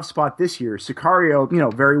another tough spot this year. Sicario,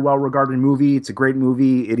 very well regarded movie. It's a great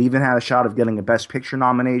movie. It even had a shot of getting a Best Picture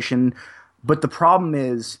nomination. But the problem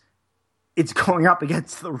is, it's going up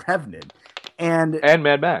against The Revenant and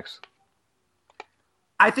Mad Max.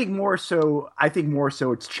 I think more so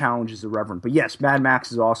its challenge is The Revenant. But yes, Mad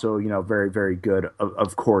Max is also very, very good,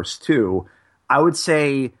 of course, too. I would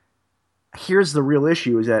say here's the real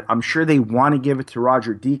issue is that I'm sure they want to give it to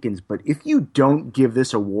Roger Deakins, but if you don't give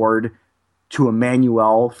this award to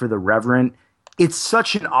Emmanuel for The Revenant, it's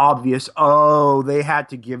such an obvious, they had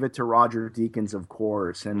to give it to Roger Deakins, of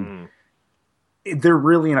course. And they're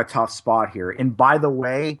really in a tough spot here. And by the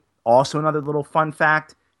way, also another little fun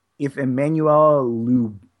fact, if Emmanuel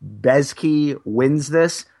Lubezki wins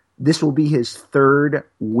this will be his third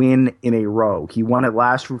win in a row. He won it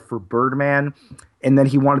last year for Birdman, and then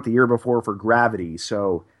he won it the year before for Gravity.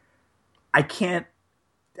 So I can't.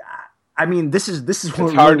 I mean, this is what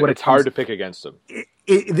it's hard. It's hard to pick against him.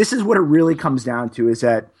 This is what it really comes down to: is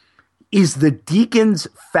the Deakins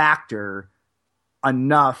factor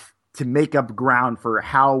enough to make up ground for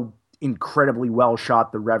how incredibly well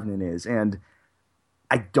shot The Revenant is? And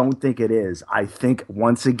I don't think it is. I think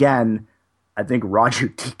once again, Roger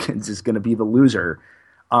Deakins is going to be the loser.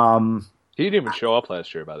 He didn't even show up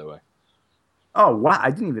last year, by the way. Oh, wow.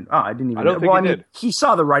 I didn't even. I don't think he did. He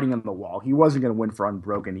saw the writing on the wall. He wasn't going to win for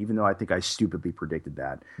Unbroken, even though I think I stupidly predicted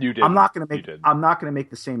that. You did. I'm not going to make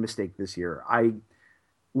the same mistake this year.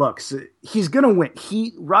 He's going to win.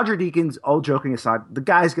 Roger Deakins, all joking aside, the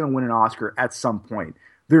guy's going to win an Oscar at some point.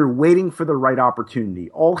 They're waiting for the right opportunity.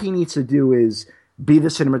 All he needs to do is be the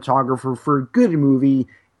cinematographer for a good movie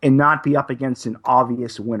and not be up against an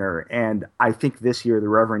obvious winner. And I think this year The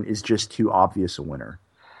Revenant is just too obvious a winner.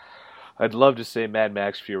 I'd love to say Mad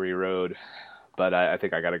Max Fury Road, but I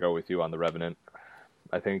think I got to go with you on The Revenant.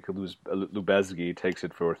 I think Lubezki takes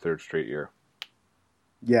it for a third straight year.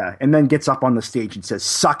 Yeah, and then gets up on the stage and says,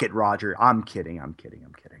 "Suck it, Roger." I'm kidding.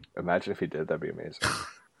 Imagine if he did. That'd be amazing.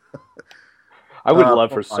 I would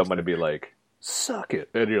love for someone to be like, "Suck it,"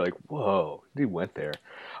 and you're like, "Whoa, he went there."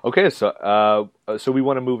 Okay, so we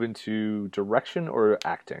want to move into direction or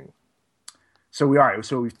acting. So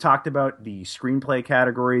we've talked about the screenplay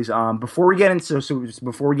categories. Before we get into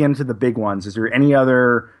the big ones, is there any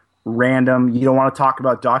other random? You don't want to talk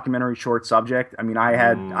about documentary short subject? I mean, I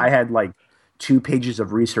had like 2 pages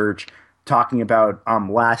of research talking about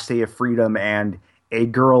Last Day of Freedom and A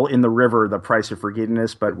Girl in the River, The Price of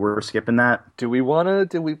Forgiveness, but we're skipping that. Do we want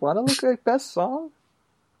to look at best song?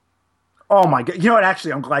 Oh my god! You know what?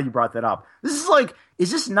 Actually, I'm glad you brought that up. Is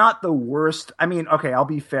this not the worst? I mean, okay, I'll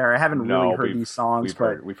be fair. I haven't really heard these songs,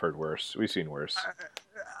 we've heard worse. We've seen worse.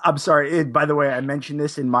 I'm sorry. By the way, I mentioned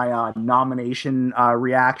this in my nomination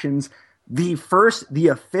reactions. The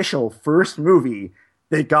official first movie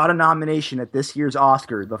that got a nomination at this year's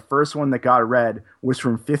Oscar, the first one that got read, was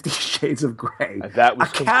from 50 Shades of Grey. That was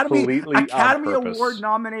completely Academy on purpose. Award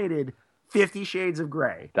nominated 50 Shades of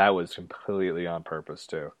Grey. That was completely on purpose,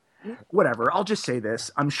 too. Whatever. I'll just say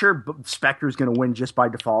this. I'm sure Spectre's going to win just by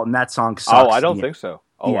default, and that song sucks. Oh, I don't think so.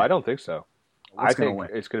 I don't think so. I think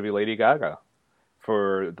it's going to be Lady Gaga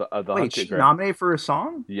for the Wait, she nominated for a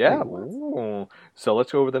song? Yeah. So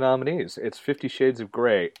let's go over the nominees. It's 50 Shades of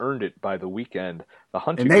Grey, Earned It by The Weeknd,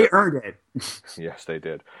 and they earned it. Yes, they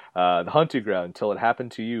did. The Hunting Ground, Till It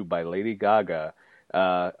Happened to You by Lady Gaga,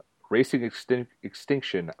 Racing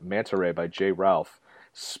Extinction, Manta Ray by J. Ralph,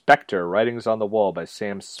 Spectre, Writings on the Wall by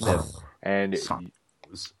Sam Smith. And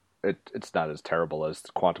it's not as terrible as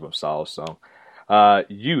the Quantum of Solace song.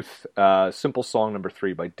 Youth, Simple Song number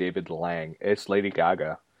 3 by David Lang. It's Lady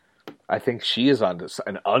Gaga. I think she is on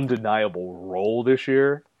an undeniable roll this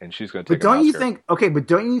year, and she's going to take an Oscar. But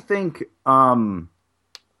don't you think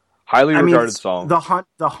highly regarded song.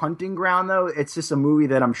 The Hunting Ground, though, it's just a movie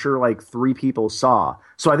that I'm sure like 3 people saw.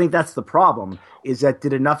 So I think that's the problem, is that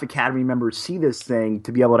did enough Academy members see this thing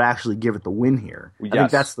to be able to actually give it the win here? Yes. I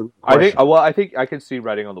think that's the question. I think I can see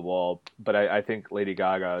Writing on the Wall, but I think Lady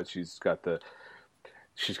Gaga, she's got the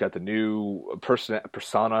new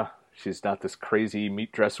persona. She's not this crazy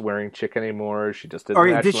meat dress wearing chick anymore. She just did the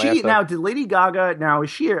national anthem. Did Lady Gaga, is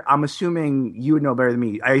she, I'm assuming you would know better than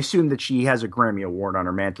me. I assume that she has a Grammy Award on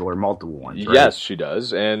her mantle or multiple ones, right? Yes, she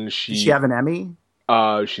does. And does she have an Emmy?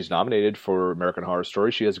 She's nominated for American Horror Story.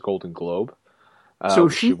 She has a Golden Globe. So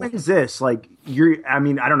if she wins this, I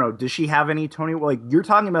don't know. Does she have any Tony? You're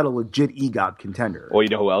talking about a legit EGOT contender. Well, you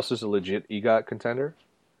know who else is a legit EGOT contender?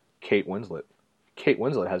 Kate Winslet. Kate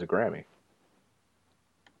Winslet has a Grammy.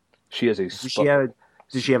 She has a.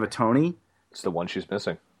 Does she have a Tony? It's the one she's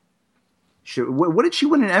missing. What did she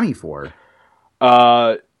win an Emmy for?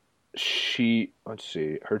 Let's see.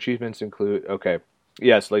 Her achievements include. Okay,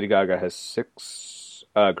 yes, Lady Gaga has 6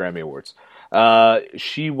 Grammy Awards.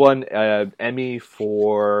 She won an Emmy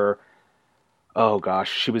for. Oh gosh,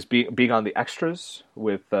 she was being on The Extras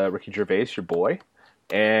with Ricky Gervais, your boy,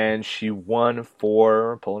 and she won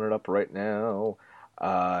for. Pulling it up right now.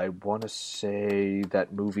 I want to say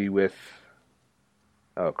that movie with.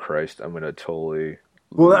 Oh Christ! I'm gonna totally.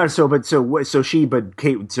 Well,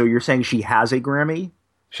 Kate. So you're saying she has a Grammy?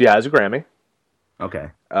 She has a Grammy. Okay.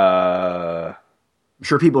 I'm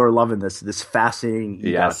sure people are loving this fascinating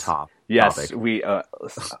topic. Yes, we.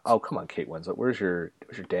 Oh come on, Kate Winslet. Where's your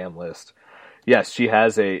damn list? Yes, she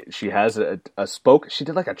has a She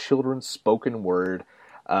did like a children's spoken word.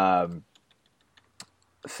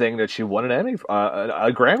 Thing that she won an Emmy,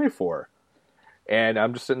 a Grammy for, and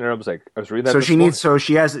I'm just sitting there. I was reading that. So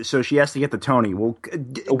she has to get the Tony. Well,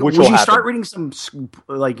 will you start reading some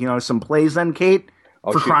some plays then, Kate?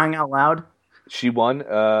 Crying out loud. She won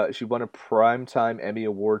a Primetime Emmy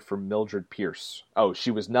Award for Mildred Pierce. Oh,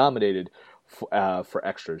 she was nominated for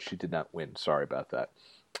Extras. She did not win. Sorry about that.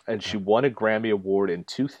 And she won a Grammy Award in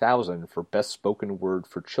 2000 for Best Spoken Word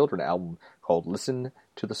for Children album called "Listen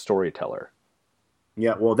to the Storyteller."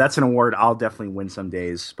 Yeah, well, that's an award I'll definitely win some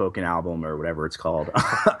days, spoken album or whatever it's called.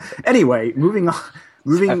 Anyway, moving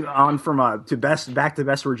on from back to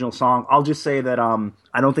best original song. I'll just say that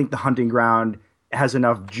I don't think The Hunting Ground has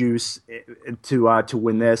enough juice to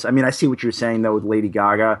win this. I mean, I see what you're saying though with Lady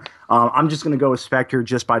Gaga. I'm just going to go with Spectre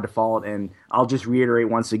just by default, and I'll just reiterate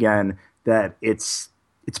once again that it's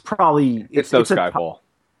probably no Skyfall.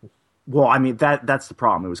 Well, I mean, that's the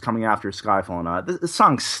problem. It was coming after Skyfall, and the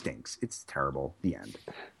song stinks. It's terrible. The end.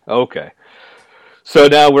 Okay. So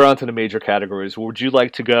now we're on to the major categories. Would you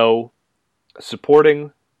like to go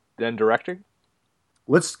supporting, then directing?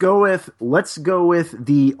 Let's go with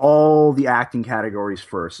all the acting categories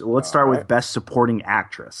first. Let's start with Best Supporting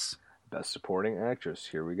Actress. Best Supporting Actress.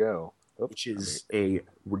 Here we go. Which is a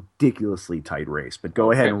ridiculously tight race. But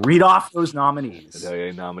go ahead and read off those nominees.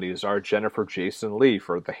 The nominees are Jennifer Jason Leigh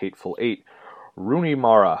for The Hateful Eight, Rooney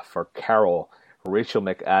Mara for Carol, Rachel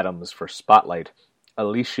McAdams for Spotlight,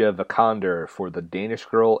 Alicia Vikander for The Danish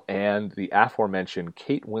Girl, and the aforementioned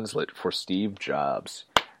Kate Winslet for Steve Jobs.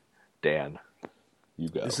 Dan, you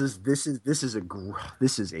go. This is a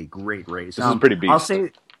great race. This is pretty beast.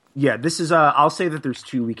 I'll say that there's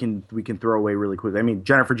 2 we can throw away really quickly. I mean,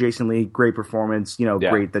 Jennifer Jason Leigh, great performance.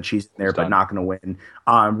 Great that she's in there, but not going to win.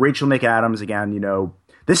 Rachel McAdams again.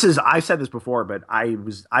 I've said this before, but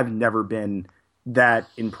I've never been that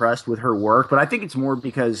impressed with her work. But I think it's more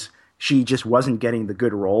because she just wasn't getting the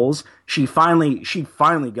good roles. She finally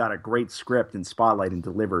got a great script in Spotlight and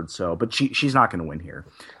delivered. So, but she's not going to win here.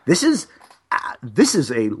 This is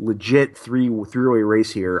a legit three-way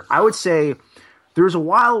race here. I would say. There was a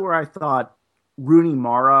while where I thought Rooney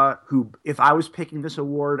Mara, who, if I was picking this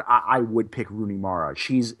award, I would pick Rooney Mara.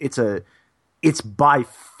 It's by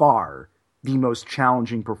far the most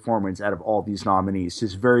challenging performance out of all these nominees.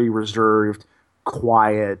 She's very reserved,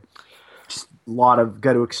 quiet, just got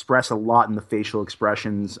to express a lot in the facial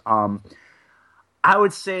expressions. I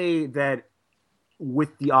would say that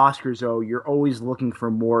with the Oscars, though, you're always looking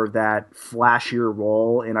for more of that flashier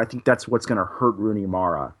role, and I think that's what's going to hurt Rooney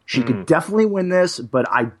Mara. She could definitely win this, but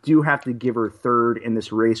I do have to give her third in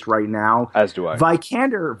this race right now. As do I.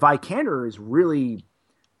 Vikander has really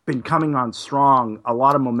been coming on strong, a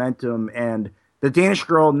lot of momentum, and The Danish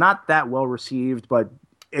Girl, not that well received, but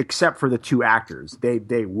except for the two actors,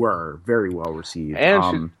 they were very well received.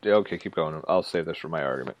 And okay, keep going. I'll save this for my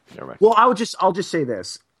argument. Never mind. Well, I'll just say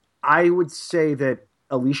this. I would say that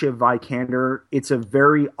Alicia Vikander, it's a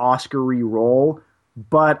very Oscar-y role,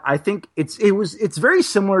 but I think it's very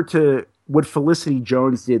similar to what Felicity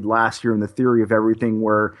Jones did last year in The Theory of Everything,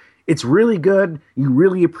 where it's really good. You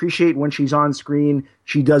really appreciate when she's on screen.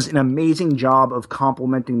 She does an amazing job of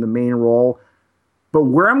complementing the main role. But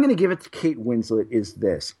where I'm going to give it to Kate Winslet is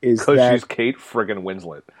this. Because she's Kate friggin'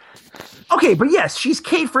 Winslet. Okay, but yes, she's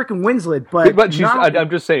Kate frickin' Winslet. But she's, I'm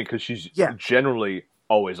just saying, because she's generally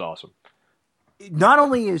always awesome. Not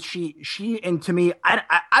only is she and to me,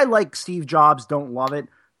 I like Steve Jobs, don't love it.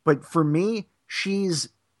 But for me, she's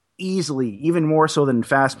easily, even more so than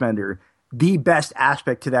Fassbender, the best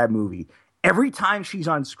aspect to that movie. Every time she's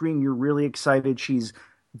on screen, you're really excited. She's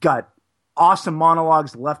got awesome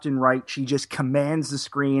monologues left and right. She just commands the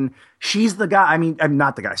screen. She's the guy. I'm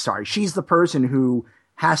not the guy. Sorry. She's the person who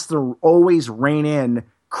has to always rein in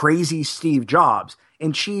crazy Steve Jobs.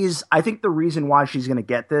 And I think the reason why she's going to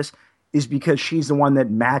get this is because she's the one that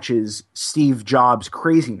matches Steve Jobs'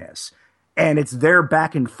 craziness. And it's their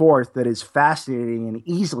back and forth that is fascinating and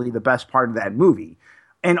easily the best part of that movie.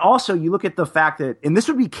 And also, you look at the fact that, and this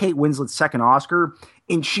would be Kate Winslet's second Oscar,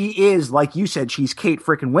 and she is, like you said, she's Kate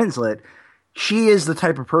frickin' Winslet. She is the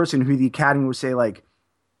type of person who the Academy would say, like,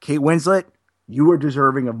 Kate Winslet, you are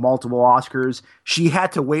deserving of multiple Oscars. She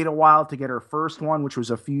had to wait a while to get her first one, which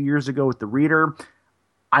was a few years ago with The Reader.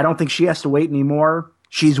 I don't think she has to wait anymore.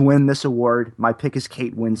 She's win this award. My pick is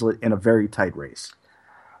Kate Winslet in a very tight race.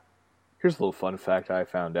 Here's a little fun fact I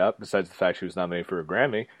found out, besides the fact she was nominated for a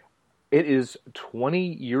Grammy. It is 20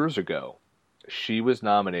 years ago. She was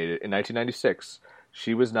nominated in 1996.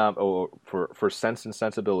 She was for Sense and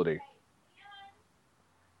Sensibility.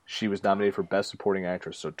 She was nominated for Best Supporting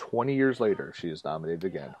Actress. So 20 years later, she is nominated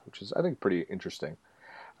again, which is, I think, pretty interesting.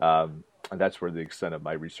 And that's where the extent of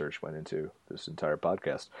my research went into this entire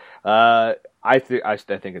podcast. I think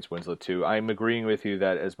it's Winslet too. I'm agreeing with you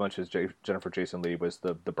that as much as Jennifer Jason Leigh was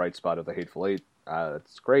the bright spot of the Hateful Eight,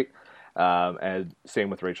 that's great. And same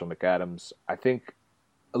with Rachel McAdams. I think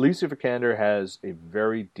Alicia Vikander has a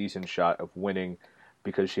very decent shot of winning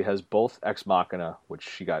because she has both Ex Machina, which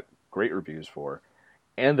she got great reviews for,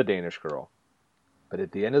 and The Danish Girl. But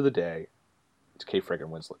at the end of the day, it's Kate friggin'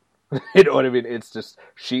 Winslet. You know what I mean? It's just,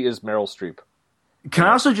 she is Meryl Streep. Can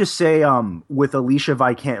I also just say, with Alicia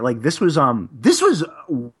Vikander, like this was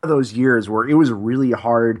one of those years where it was really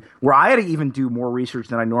hard, where I had to even do more research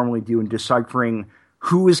than I normally do in deciphering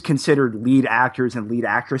who is considered lead actors and lead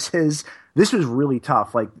actresses. This was really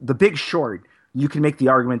tough. Like The Big Short, you can make the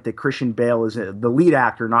argument that Christian Bale is the lead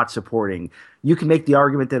actor, not supporting. You can make the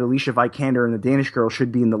argument that Alicia Vikander and The Danish Girl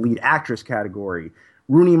should be in the lead actress category.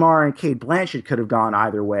 Rooney Mara and Cate Blanchett could have gone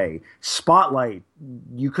either way. Spotlight,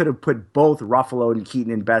 you could have put both Ruffalo and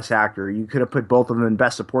Keaton in Best Actor. You could have put both of them in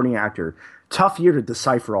Best Supporting Actor. Tough year to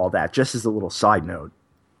decipher all that, just as a little side note.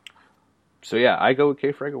 So yeah, I go with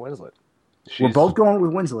Kate friggin' Winslet. We're both going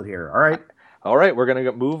with Winslet here. All right. All right, we're going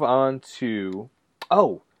to move on to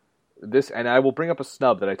this, and I will bring up a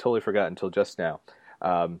snub that I totally forgot until just now.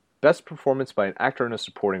 Best performance by an actor in a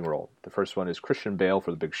supporting role. The first one is Christian Bale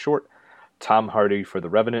for The Big Short, Tom Hardy for The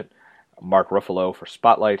Revenant, Mark Ruffalo for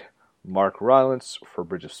Spotlight, Mark Rylance for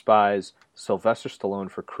Bridge of Spies, Sylvester Stallone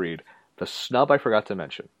for Creed. The snub I forgot to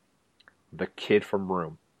mention, the kid from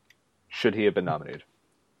Room. Should he have been nominated?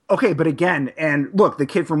 Okay, but again, and look, the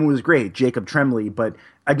kid from Room was great, Jacob Tremblay, but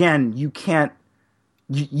again, you can't,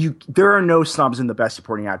 there are no snubs in the Best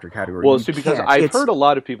Supporting Actor category. Well, see, because I've heard a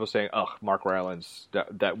lot of people saying, Mark Rylance,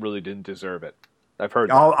 that really didn't deserve it. I've heard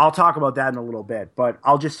that. I'll talk about that in a little bit, but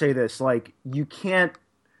I'll just say this, like, you can't,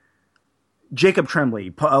 Jacob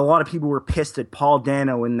Tremblay, a lot of people were pissed that Paul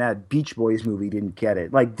Dano in that Beach Boys movie didn't get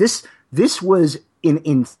it. Like, this was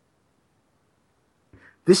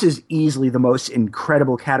this is easily the most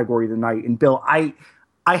incredible category of the night. And Bill, I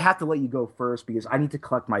have to let you go first because I need to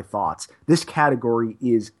collect my thoughts. This category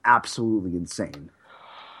is absolutely insane.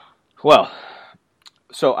 Well,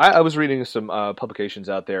 so I was reading some publications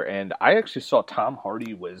out there, and I actually saw Tom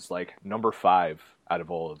Hardy was like number 5 out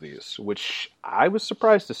of all of these, which I was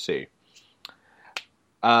surprised to see.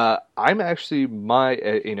 I'm actually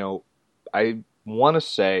I want to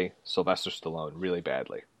say Sylvester Stallone really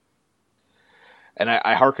badly. And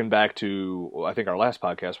I hearken back to, I think, our last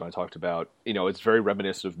podcast when I talked about, it's very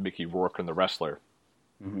reminiscent of Mickey Rourke and The Wrestler.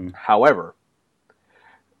 Mm-hmm. However,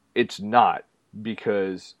 it's not,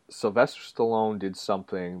 because Sylvester Stallone did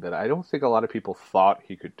something that I don't think a lot of people thought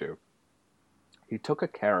he could do. He took a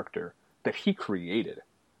character that he created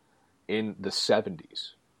in the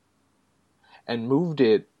 70s and moved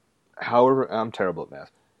it, however, I'm terrible at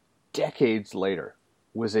math, decades later,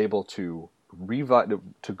 was able to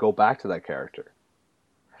to go back to that character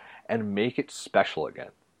and make it special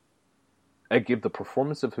again. And give the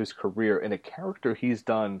performance of his career in a character he's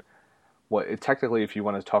done. Technically, if you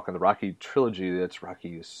want to talk in the Rocky trilogy, that's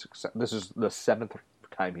Rocky's. This is the 7th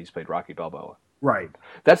time he's played Rocky Balboa. Right.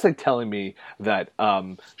 That's like telling me that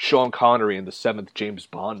Sean Connery in the 7th James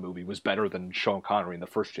Bond movie was better than Sean Connery in the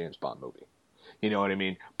first James Bond movie. You know what I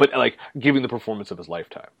mean? But like giving the performance of his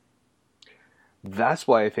lifetime. That's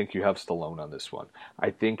why I think you have Stallone on this one. I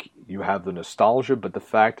think you have the nostalgia, but the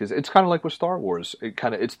fact is, it's kind of like with Star Wars.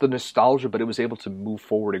 It's the nostalgia, but it was able to move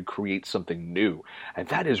forward and create something new, and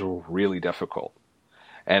that is really difficult.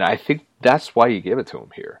 And I think that's why you give it to him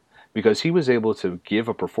here, because he was able to give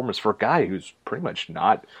a performance for a guy who's pretty much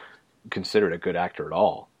not considered a good actor at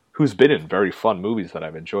all, who's been in very fun movies that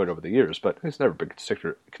I've enjoyed over the years, but he's never been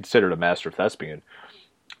considered a master thespian,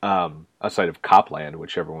 outside of Copland,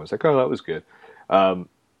 which everyone was like, oh, that was good. And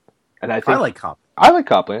I like Copland. I like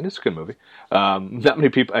Copland. It's a good movie. Not many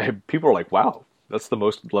people are like, wow, that's the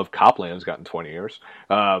most love Copland's got in 20 years.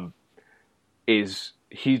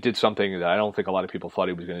 He did something that I don't think a lot of people thought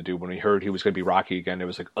he was going to do. When we heard he was going to be Rocky again, it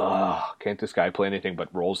was like, can't this guy play anything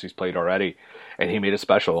but roles he's played already? And he made it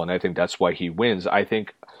special, and I think that's why he wins. I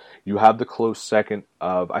think you have the close second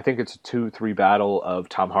of, I think it's a 2-3 battle of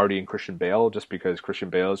Tom Hardy and Christian Bale, just because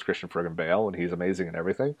Christian Bale is Christian friggin' Bale, and he's amazing in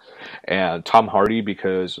everything. And Tom Hardy,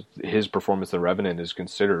 because his performance in Revenant is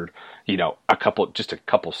considered, a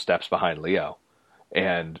couple steps behind Leo.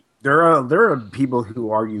 And there are people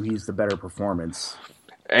who argue he's the better performance.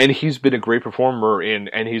 And he's been a great performer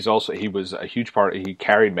he was a huge part, he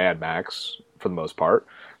carried Mad Max for the most part.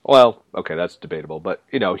 Well, okay, that's debatable, but,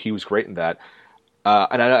 he was great in that.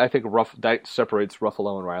 And I think that separates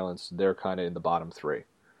Ruffalo and Rylance. They're kind of in the bottom 3.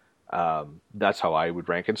 That's how I would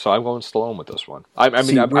rank it. So I'm going Stallone with this one. I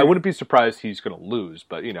wouldn't be surprised he's going to lose,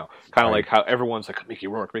 but, kind of like how everyone's like, Mickey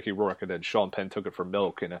Rourke, and then Sean Penn took it for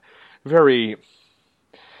Milk. And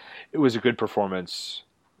it was a good performance,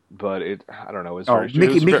 but I don't know. It was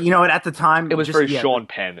Mickey, at the time... It was very Sean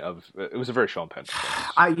Penn it was a very Sean Penn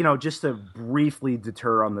performance. Just to briefly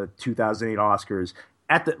deter on the 2008 Oscars...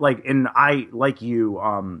 and I, like you,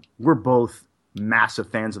 we're both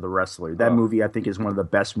massive fans of The Wrestler. That movie, I think, is one of the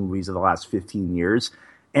best movies of the last 15 years.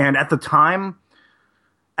 And at the time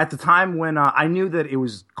when I knew that it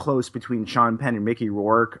was close between Sean Penn and Mickey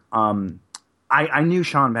Rourke, I knew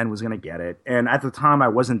Sean Penn was going to get it. And at the time, I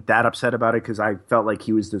wasn't that upset about it because I felt like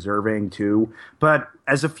he was deserving too. But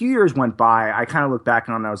as a few years went by, I kind of looked back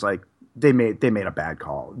on it and I was like, they made a bad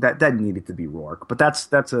call. That needed to be Rourke. But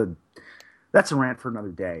that's a rant for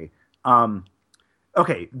another day.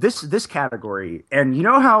 Okay, this category, and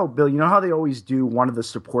Bill, how they always do one of the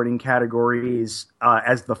supporting categories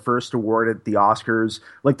as the first award at the Oscars?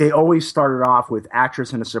 Like, they always started off with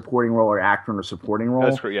actress in a supporting role or actor in a supporting role.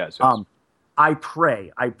 That's correct, yes. I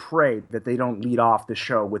pray that they don't lead off the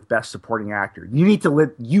show with best supporting actor. You need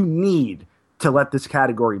to let this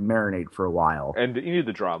category marinate for a while. And you need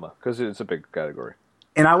the drama, because it's a big category.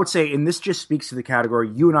 And I would say, and this just speaks to the category,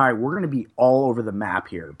 you and I, we're going to be all over the map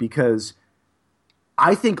here, because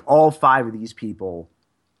I think all 5 of these people,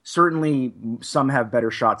 certainly some have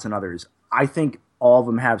better shots than others. I think all of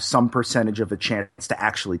them have some percentage of a chance to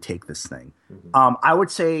actually take this thing. Mm-hmm. I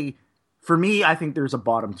would say, for me, I think there's a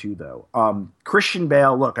bottom 2, though. Christian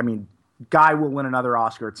Bale, look, guy will win another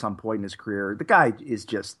Oscar at some point in his career. The guy is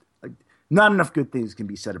just, not enough good things can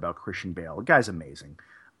be said about Christian Bale. The guy's amazing.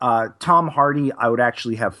 Tom Hardy, I would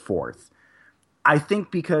actually have 4th. I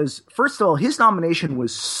think because, first of all, his nomination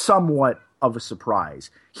was somewhat of a surprise.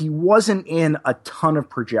 He wasn't in a ton of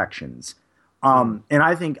projections. And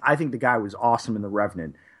I think the guy was awesome in The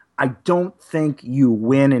Revenant. I don't think you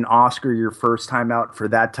win an Oscar your first time out for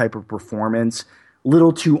that type of performance. A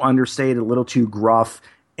little too understated, a little too gruff.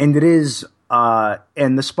 And it is,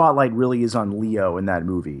 and the spotlight really is on Leo in that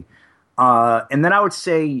movie. And then I would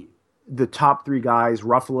say the top 3 guys,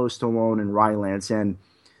 Ruffalo, Stallone, and Rylance. And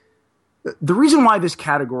the reason why this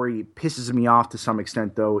category pisses me off to some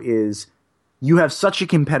extent, though, is you have such a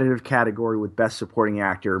competitive category with Best Supporting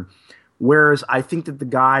Actor, whereas I think that the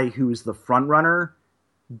guy who's the front runner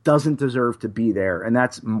doesn't deserve to be there, and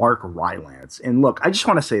that's Mark Rylance. And look, I just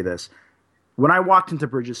want to say this. When I walked into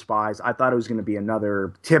Bridge of Spies, I thought it was going to be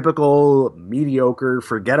another typical, mediocre,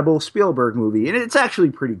 forgettable Spielberg movie, and it's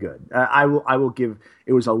actually pretty good. I will give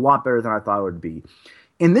it was a lot better than I thought it would be.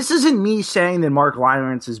 And this isn't me saying that Mark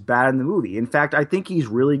Rylance is bad in the movie. In fact, I think he's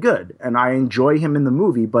really good, and I enjoy him in the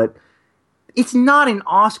movie, but it's not an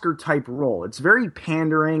Oscar-type role. It's very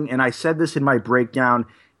pandering, and I said this in my breakdown.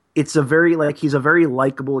 it's a very like he's a very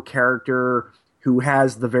likable character who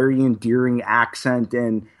has the very endearing accent,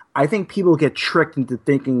 and I think people get tricked into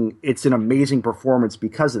thinking it's an amazing performance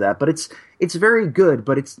because of that. But it's very good,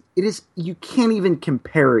 but it is you can't even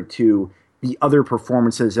compare it to the other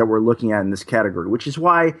performances that we're looking at in this category, which is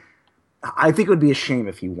why I think it would be a shame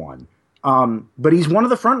if he won. But he's one of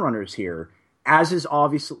the front runners here, as is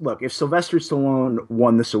obvious. Look, if Sylvester Stallone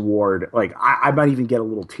won this award, like I might even get a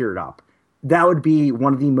little teared up. That would be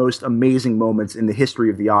one of the most amazing moments in the history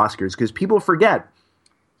of the Oscars, because people forget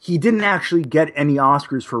he didn't actually get any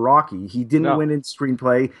Oscars for Rocky. He didn't win in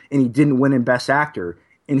screenplay, and he didn't win in Best Actor,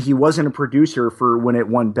 and he wasn't a producer for when it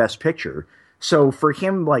won Best Picture. So for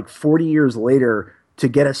him, like 40 years later, to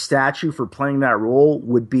get a statue for playing that role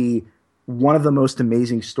would be one of the most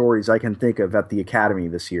amazing stories I can think of at the Academy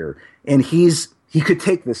this year. And he could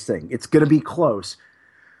take this thing. It's going to be close.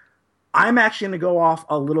 I'm actually going to go off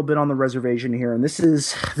a little bit on the reservation here, and this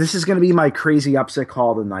is going to be my crazy upset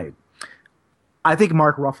call tonight. I think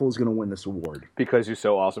Mark Ruffalo is going to win this award. Because you're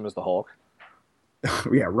so awesome as the Hulk?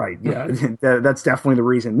 Yeah, right. Yeah, that's definitely the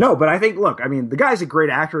reason. No, but I think, look, I mean, the guy's a great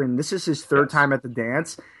actor, and this is his third time at the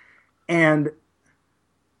dance. And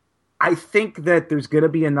I think that there's going to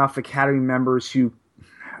be enough Academy members who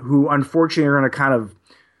unfortunately are going to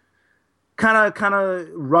kind of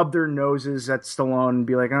rub their noses at Stallone and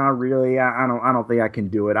be like, oh, really? I don't think I can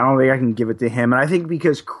do it. I don't think I can give it to him. And I think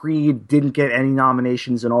because Creed didn't get any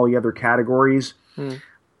nominations in all the other categories,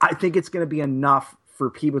 I think it's going to be enough for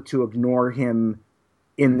people to ignore him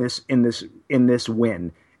in this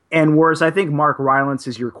win. And whereas I think Mark Rylance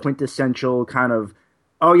is your quintessential kind of,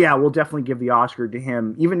 oh yeah, we'll definitely give the Oscar to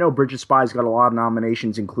him, even though Bridge of Spies got a lot of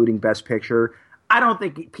nominations, including Best Picture. I don't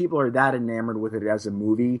think people are that enamored with it as a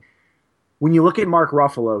movie. When you look at Mark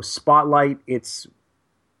Ruffalo, Spotlight,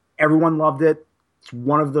 everyone loved it. It's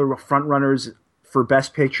one of the front runners for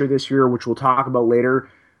Best Picture this year, which we'll talk about later.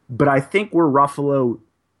 But I think where Ruffalo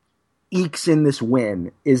ekes in this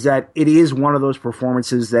win is that it is one of those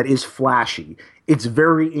performances that is flashy. It's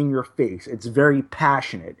very in your face. It's very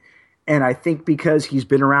passionate. And I think because he's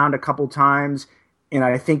been around a couple times, and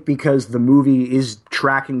I think because the movie is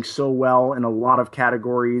tracking so well in a lot of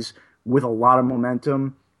categories with a lot of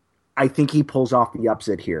momentum, I think he pulls off the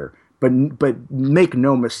upset here. But make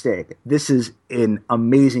no mistake, this is an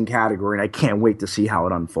amazing category, and I can't wait to see how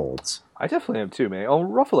it unfolds. I definitely am too, man. Oh,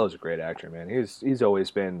 Ruffalo's a great actor, man. He's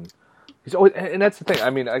always, and that's the thing. I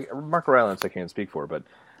mean, Mark Rylance I can't speak for, but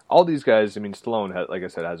all these guys. I mean, Stallone, like I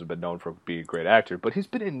said, hasn't been known for being a great actor, but he's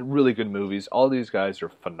been in really good movies. All these guys are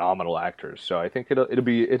phenomenal actors, so I think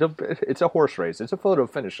it's a horse race. It's a photo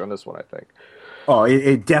finish on this one, I think. Oh,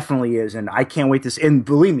 it definitely is, and I can't wait to see. And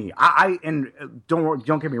believe me,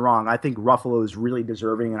 don't get me wrong. I think Ruffalo is really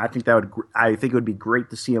deserving, and I think it would be great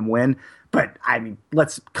to see him win. But I mean,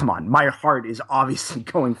 come on. My heart is obviously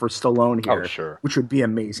going for Stallone here, sure, which would be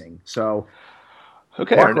amazing. So,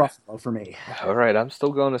 okay, Mark Ruffalo for me. All right, I'm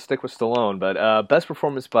still going to stick with Stallone, but best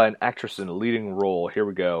performance by an actress in a leading role. Here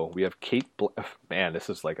we go. We have man, this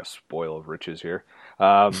is like a spoil of riches here.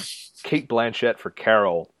 Cate Blanchett for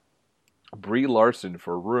Carol. Brie Larson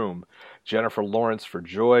for Room, Jennifer Lawrence for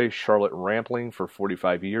Joy, Charlotte Rampling for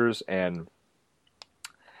 45 Years, and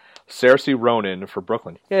Saoirse Ronan for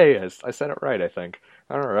Brooklyn. Yes, I said it right, I think.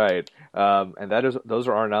 All right, and those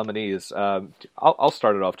are our nominees. I'll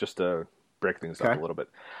start it off just to break things up a little bit.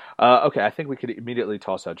 Okay, I think we could immediately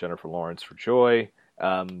toss out Jennifer Lawrence for Joy.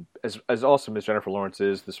 As awesome as Jennifer Lawrence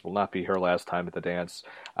is, this will not be her last time at the dance.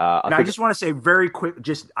 I just want to say very quick, I'm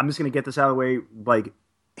just going to get this out of the way, like,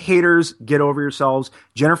 haters, get over yourselves.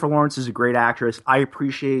 Jennifer Lawrence is a great actress. I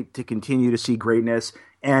appreciate to continue to see greatness,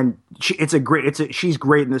 and she's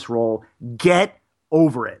great in this role. Get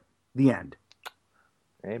over it. The end.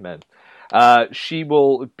 Amen.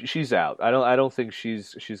 She's out. I don't think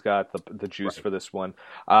she's got the juice for this one.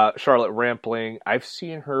 Charlotte Rampling, I've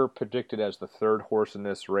seen her predicted as the third horse in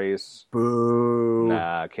this race. Boo.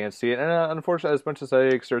 Nah, can't see it. And unfortunately, as much as I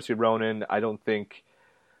like Saoirse Ronan,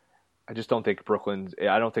 I just don't think Brooklyn.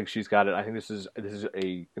 I don't think she's got it. I think this is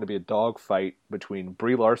going to be a dog fight between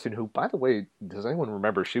Brie Larson, who, by the way, does anyone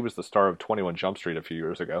remember? She was the star of 21 Jump Street a few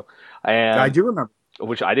years ago, and I do remember,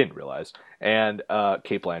 which I didn't realize. And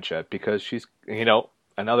Cate Blanchett, because she's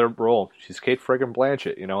another role. She's Cate friggin'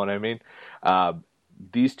 Blanchett. You know what I mean?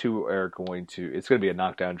 These two are going to. It's going to be a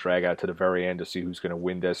knockdown drag out to the very end to see who's going to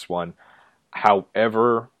win this one.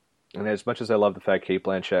 However, and as much as I love the fact Cate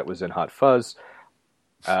Blanchett was in Hot Fuzz.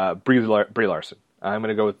 Brie Larson. I'm going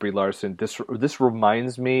to go with Brie Larson. This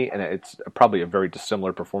reminds me, and it's probably a very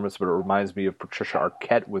dissimilar performance, but it reminds me of Patricia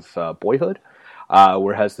Arquette with Boyhood,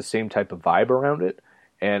 where it has the same type of vibe around it,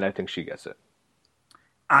 and I think she gets it.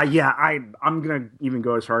 Yeah, I'm gonna even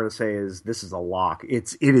go as far as to say is this is a lock.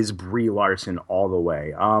 It is Brie Larson all the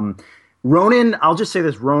way. Ronan, I'll just say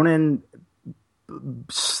this: Ronan,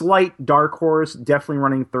 slight dark horse, definitely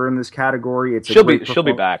running third in this category. She'll be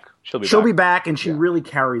back. She'll be back, and she really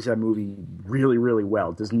carries that movie really, really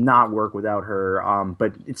well. It does not work without her,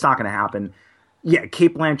 but it's not going to happen. Yeah,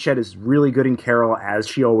 Cate Blanchett is really good in Carol, as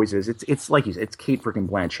she always is. It's like you said, it's Cate freaking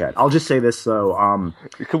Blanchett. I'll just say this though.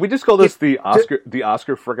 Could we just call this the Oscar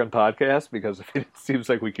freaking podcast? Because it seems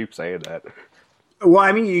like we keep saying that. Well,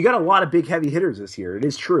 I mean, you got a lot of big heavy hitters this year. It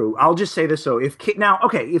is true. I'll just say this though: if Cate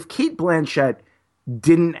Blanchett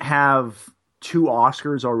didn't have 2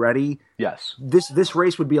 Oscars already, yes, this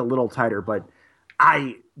race would be a little tighter. But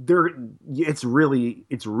it's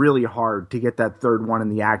really hard to get that third one in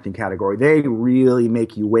the acting category. They really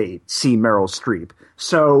make you wait. See Meryl Streep.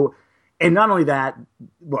 So, and not only that,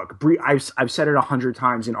 look, Brie, I've said it 100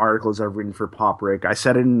 times in articles I've written for Pop Rick. I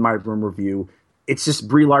said it in my room review. It's just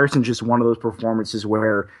Brie Larson, just one of those performances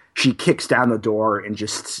where she kicks down the door and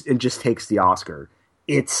just takes the Oscar.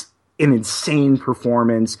 It's an insane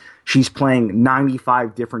performance. She's playing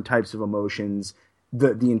 95 different types of emotions.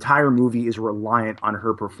 The entire movie is reliant on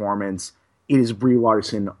her performance. It is Brie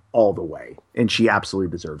Larson all the way, and she absolutely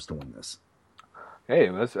deserves to win this. Hey,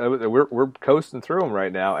 we're coasting through them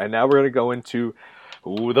right now, and now we're going to go into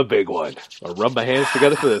the big one. I'll rub my hands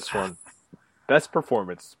together for this one. Best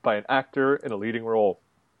performance by an actor in a leading role.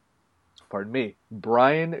 Pardon me.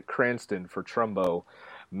 Bryan Cranston for Trumbo,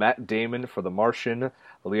 Matt Damon for The Martian,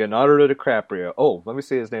 Leonardo DiCaprio. Oh, let me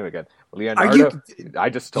say his name again. I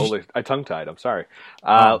tongue-tied. I'm sorry.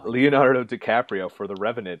 Leonardo DiCaprio for The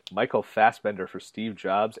Revenant, Michael Fassbender for Steve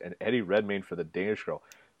Jobs, and Eddie Redmayne for The Danish Girl.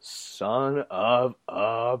 Son of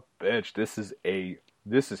a bitch. This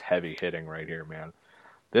is heavy hitting right here, man.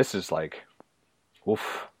 This is like,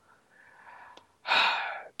 oof.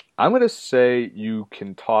 I'm going to say you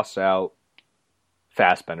can toss out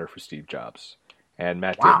Fassbender for Steve Jobs and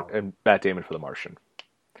Matt Damon for The Martian.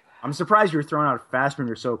 I'm surprised you were throwing out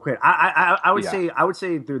Fassbender so quick. I would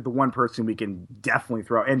say the one person we can definitely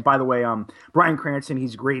throw. And by the way, Bryan Cranston,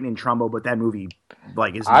 he's great in Trumbo, but that movie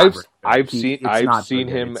is not I've seen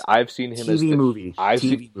him TV movie.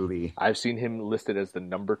 I've seen him listed as the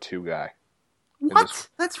number 2 guy. What?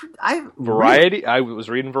 Variety. Really? I was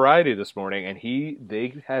reading Variety this morning, and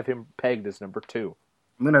they have him pegged as number 2.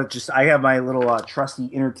 I have my little trusty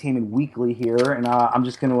Entertainment Weekly here, and I'm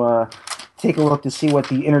just gonna take a look to see what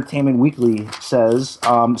the Entertainment Weekly says.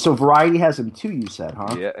 So Variety has him 2, you said,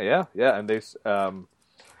 huh? Yeah, and they.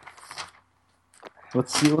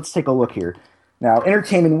 Let's see. Let's take a look here. Now,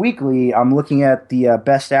 Entertainment Weekly. I'm looking at the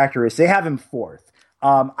Best Actress. They have him 4th.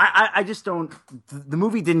 I just don't. The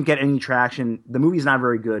movie didn't get any traction. The movie's not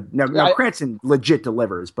very good. Now Cranston legit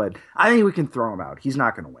delivers, but I think we can throw him out. He's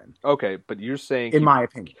not going to win. Okay, but you're saying, in my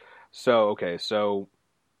opinion. So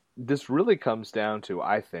this really comes down to,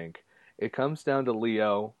 I think, it comes down to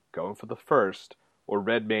Leo going for the first or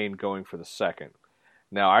Redmayne going for the second.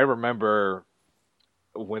 Now, I remember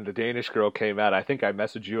when The Danish Girl came out, I think I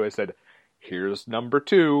messaged you. I said, "Here's number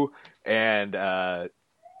 2," and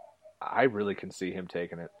I really can see him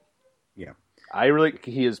taking it. Yeah.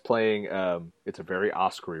 He is playing, it's a very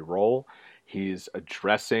Oscar-y role. He's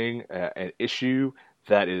addressing an issue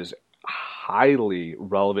that is highly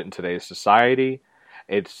relevant in today's society.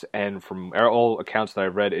 And from all accounts that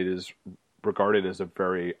I've read, it is regarded as a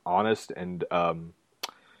very honest and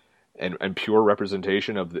pure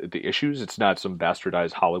representation of the issues. It's not some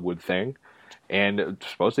bastardized Hollywood thing. And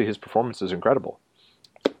supposedly his performance is incredible.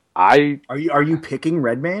 Are you picking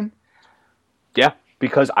Redmayne? Yeah,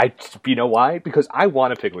 because you know why? Because I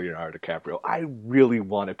want to pick Leonardo DiCaprio. I really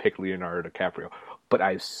want to pick Leonardo DiCaprio. But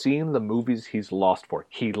I've seen the movies he's lost for.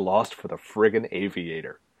 He lost for the friggin'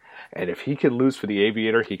 Aviator. And if he can lose for the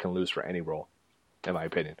Aviator, he can lose for any role, in my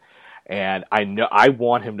opinion. And I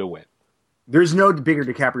want him to win. There's no bigger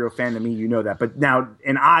DiCaprio fan than me, you know that. But now,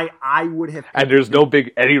 and I would have... And there's no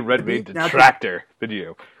big Eddie Redmayne detractor than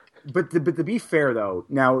you. But to be fair, though,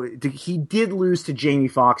 now he did lose to Jamie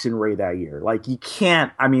Foxx and Ray that year. Like, you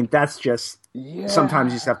can't. I mean, that's just. Yeah.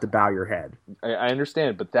 Sometimes you just have to bow your head. I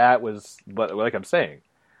understand, but that was, but like I'm saying,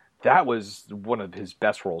 that was one of his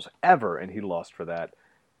best roles ever, and he lost for that.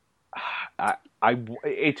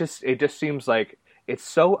 It just seems like it's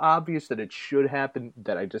so obvious that it should happen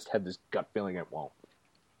that I just have this gut feeling it won't.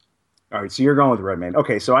 All right, so you're going with Redmayne.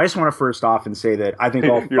 Okay, so I just want to first off and say that I think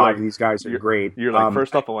all 5 of these guys are great. You're like,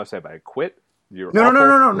 first off, I want to say, but I quit. No.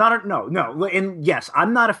 And yes,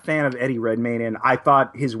 I'm not a fan of Eddie Redmayne, and I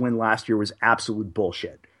thought his win last year was absolute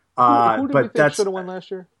bullshit. Who did we think should have won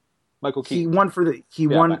last year? Michael he Keaton. won for the he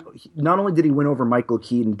Yeah, won. Not only did he win over Michael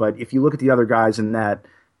Keaton, but if you look at the other guys in that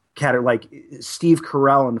category, like Steve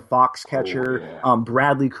Carell in Foxcatcher,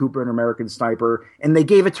 Bradley Cooper in American Sniper, and they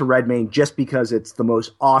gave it to Redmayne just because it's the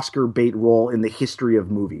most Oscar bait role in the history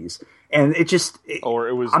of movies. And it just, Or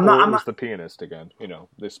it was, I'm not, The Pianist again. You know,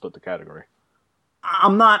 they split the category.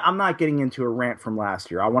 I'm not getting into a rant from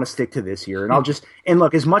last year. I want to stick to this year, and I'll just and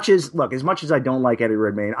look as much as I don't like Eddie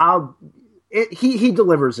Redmayne, he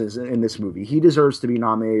delivers in this movie. He deserves to be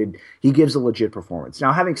nominated. He gives a legit performance.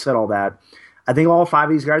 Now, having said all that, I think all five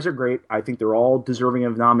of these guys are great. I think they're all deserving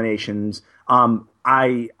of nominations. I'm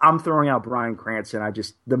throwing out Bryan Cranston.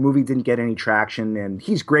 The movie didn't get any traction, and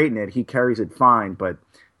he's great in it. He carries it fine, but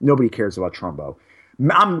nobody cares about Trumbo.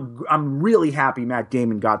 I'm really happy Matt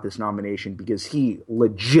Damon got this nomination because he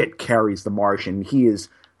legit carries The Martian. He is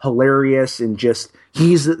hilarious and just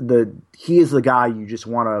he is the guy you just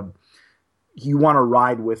want to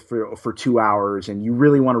ride with for 2 hours, and you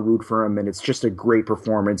really want to root for him, and it's just a great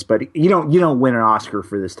performance. But you don't win an Oscar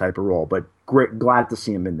for this type of role, but glad to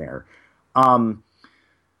see him in there. I'm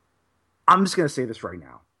just gonna say this right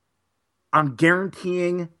now. I'm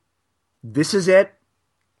guaranteeing this is it.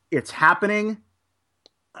 It's happening.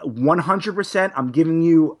 100%. I'm giving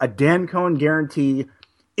you a Dan Cohen guarantee.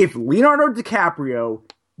 If Leonardo DiCaprio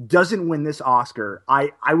doesn't win this Oscar,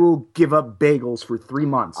 I will give up bagels for 3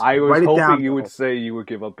 months. I was hoping you would say you would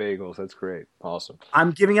give up bagels. That's great. Awesome.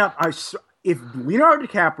 I'm giving up. If Leonardo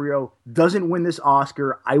DiCaprio doesn't win this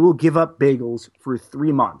Oscar, I will give up bagels for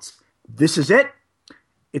 3 months. This is it.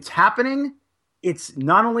 It's happening. It's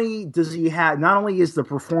not only is the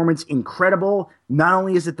performance incredible, not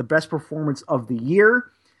only is it the best performance of the year,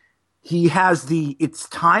 he has it's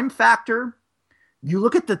time factor. You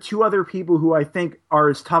look at the two other people who I think are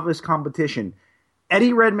his toughest competition.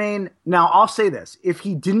 Eddie Redmayne, now I'll say this. If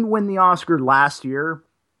he didn't win the Oscar last year,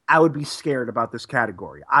 I would be scared about this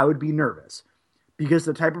category. I would be nervous because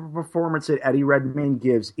the type of performance that Eddie Redmayne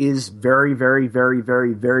gives is very, very, very,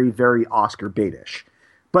 very, very, very Oscar baitish.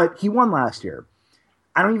 But he won last year.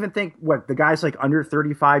 I don't even think the guy's like under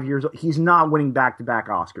 35 years old. He's not winning back-to-back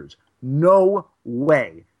Oscars. No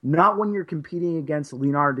way. Not when you're competing against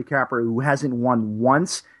Leonardo DiCaprio, who hasn't won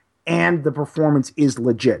once, and the performance is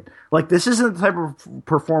legit. Like, this isn't the type of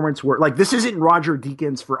performance where, like, this isn't Roger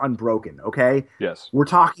Deakins for Unbroken, okay? Yes. We're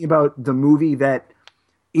talking about the movie that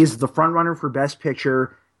is the frontrunner for Best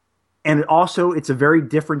Picture, and also it's a very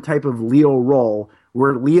different type of Leo role,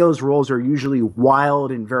 where Leo's roles are usually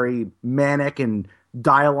wild and very manic and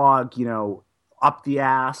dialogue, up the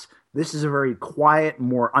ass. This is a very quiet,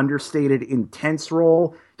 more understated, intense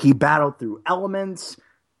role. He battled through elements.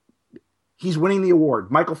 He's winning the award.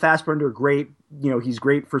 Michael Fassbender, great. He's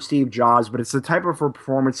great for Steve Jobs, but it's the type of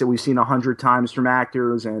performance that we've seen 100 times from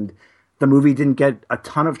actors, and the movie didn't get a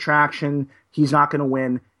ton of traction. He's not going to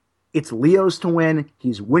win. It's Leo's to win.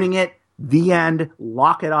 He's winning it. The end.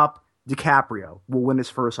 Lock it up. DiCaprio will win his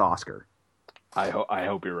first Oscar. I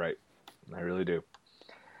hope you're right. I really do.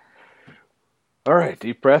 All right,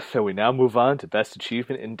 deep breath, and we now move on to Best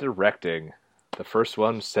Achievement in Directing. The first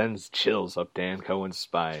one sends chills up Dan Cohen's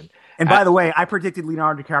spine. And by the way, I predicted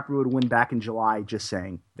Leonardo DiCaprio would win back in July, just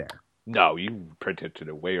saying there. No, you predicted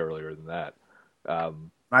it way earlier than that.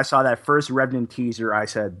 I saw that first Revenant teaser, I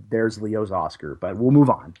said, there's Leo's Oscar, but we'll move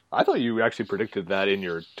on. I thought you actually predicted that in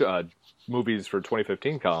your movies for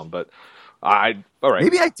 2015 column, but all right.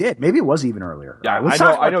 Maybe I did. Maybe it was even earlier. Yeah, right,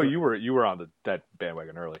 I know you were on that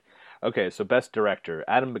bandwagon early. Okay, so Best Director,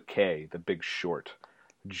 Adam McKay, The Big Short.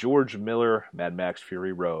 George Miller, Mad Max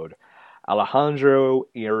Fury Road. Alejandro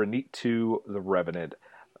Iñárritu, The Revenant.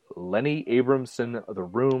 Lenny Abramson, The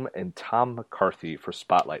Room, and Tom McCarthy for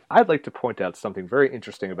Spotlight. I'd like to point out something very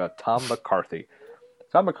interesting about Tom McCarthy.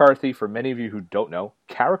 Tom McCarthy, for many of you who don't know,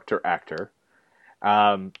 character actor.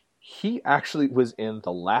 He actually was in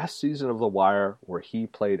the last season of The Wire where he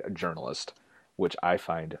played a journalist, which I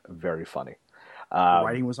find very funny. The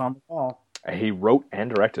writing was on the wall. He wrote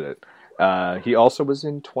and directed it. He also was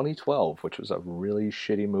in 2012, which was a really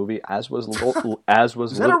shitty movie, as was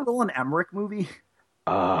Is that a Roland Emmerich movie?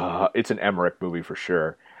 It's an Emmerich movie for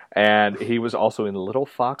sure. And he was also in Little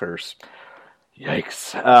Fockers.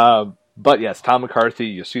 Yikes. But yes, Tom McCarthy,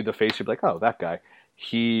 you see the face, you'd be like, oh, that guy.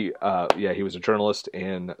 He was a journalist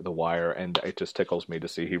in The Wire, and it just tickles me to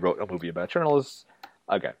see he wrote a movie about journalists.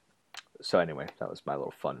 Okay. So anyway, that was my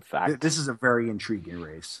little fun fact. This is a very intriguing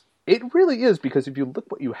race. It really is, because if you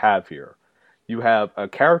look what you have here, you have a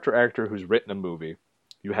character actor who's written a movie.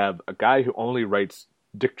 You have a guy who only writes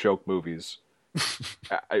dick joke movies,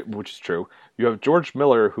 which is true. You have George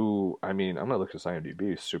Miller, who, I'm going to look at his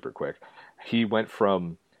IMDb super quick. He went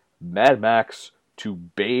from Mad Max to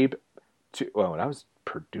Babe, Well, when I was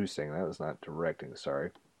producing, that was not directing.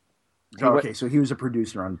 Sorry. So he was a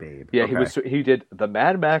producer on Babe. Yeah, okay. He did the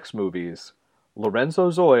Mad Max movies,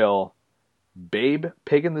 Lorenzo's Oil, Babe,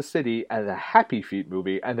 Pig in the City, and the Happy Feet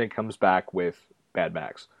movie, and then comes back with Mad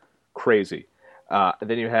Max. Crazy.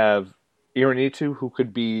 Then you have Iranitu, who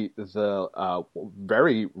could be the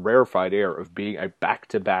very rarefied air of being a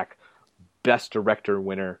back-to-back Best Director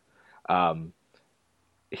winner.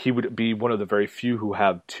 He would be one of the very few who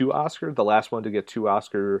have 2 Oscars. The last one to get 2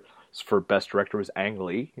 Oscars for Best Director was Ang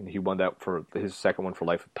Lee, and he won that for his second one for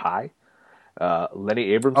Life of Pi. Lenny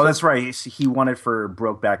Abramson. Oh, that's right. He won it for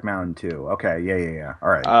Brokeback Mountain too. Okay, yeah. All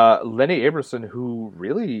right. Lenny Abramson, who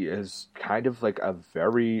really is kind of like a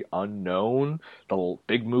very unknown. The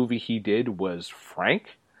big movie he did was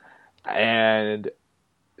Frank, and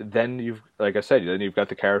then you've got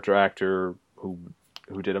the character actor who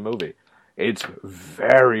did a movie. It's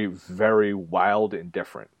very, very wild and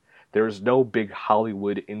different. There's no big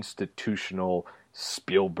Hollywood institutional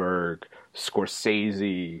Spielberg,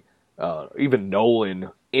 Scorsese, even Nolan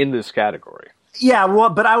in this category. Yeah, well,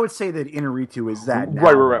 but I would say that Inarritu is that now,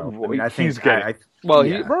 right. I mean, I think he's getting. He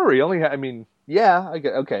only. I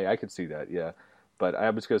could see that. Yeah, but I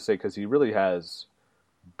was going to say because he really has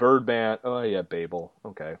Birdman. Oh yeah, Babel.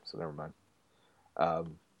 Okay, so never mind.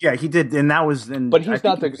 Yeah, he did, and that was. But he's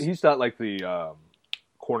not like the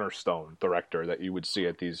cornerstone director that you would see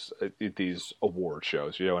at these award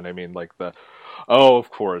shows. You know what I mean? Like of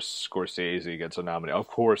course Scorsese gets a nomination. Of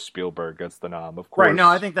course Spielberg gets the nom. Of course. Right. No,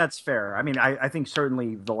 I think that's fair. I mean, I think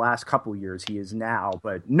certainly the last couple years he is now,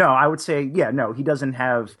 but no, I would say he doesn't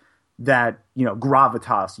have that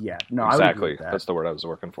gravitas yet. No, exactly. I would agree with that. That's the word I was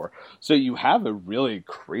working for. So you have a really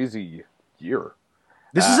crazy year.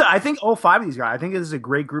 I think all 5 of these guys. I think this is a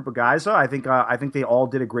great group of guys. Though I think they all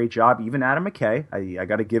did a great job. Even Adam McKay. I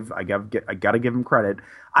gotta give him credit.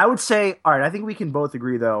 I would say, all right. I think we can both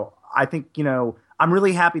agree, though. I think I'm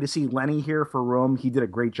really happy to see Lenny here for Rome. He did a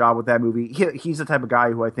great job with that movie. He's the type of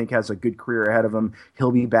guy who I think has a good career ahead of him.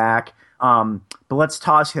 He'll be back. But let's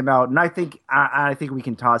toss him out, and I think we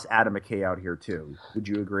can toss Adam McKay out here too. Would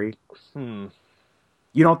you agree?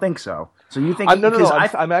 You don't think so? So you think?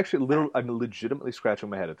 No. I'm legitimately scratching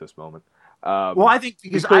my head at this moment. I think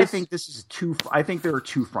I think this is I think there are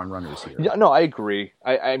 2 front runners here. Yeah, no, I agree.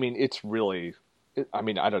 I mean, it's really. I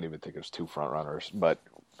mean, I don't even think there's 2 front runners, but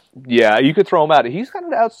yeah, you could throw him out. He's got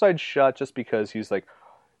an outside shot just because he's like,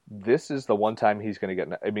 this is the one time he's going to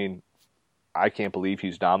get. I mean, I can't believe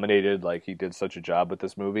he's nominated. Like he did such a job with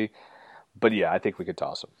this movie, but yeah, I think we could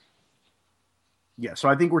toss him. Yeah, so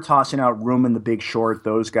I think we're tossing out Room and The Big Short,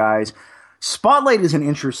 those guys. Spotlight is an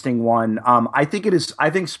interesting one. I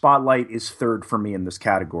think Spotlight is 3rd for me in this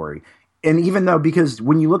category. And even though, because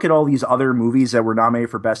when you look at all these other movies that were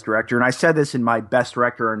nominated for Best Director, and I said this in my Best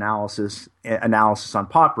Director analysis on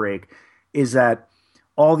Pot Break, is that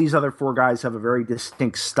all these other 4 guys have a very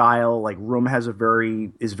distinct style. Like Room is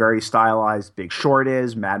very stylized. Big Short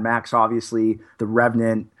is. Mad Max, obviously. The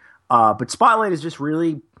Revenant. But Spotlight is just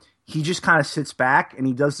really... He just kind of sits back and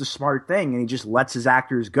he does the smart thing and he just lets his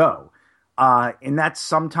actors go. And that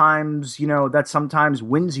sometimes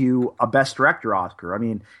wins you a Best Director Oscar. I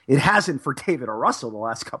mean, it hasn't for David O. Russell the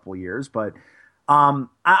last couple of years, but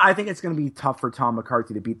I think it's going to be tough for Tom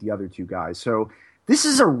McCarthy to beat the other 2 guys. So this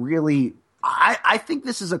is I think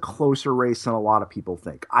this is a closer race than a lot of people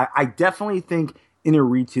think. I definitely think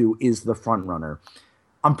Inarritu is the front runner.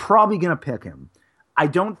 I'm probably going to pick him. I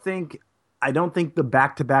don't think the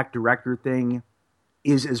back-to-back director thing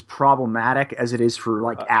is as problematic as it is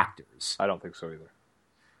for actors. I don't think so either.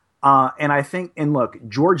 And look,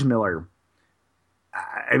 George Miller,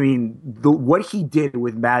 I mean, what he did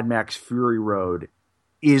with Mad Max Fury Road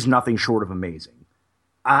is nothing short of amazing.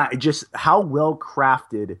 Just how well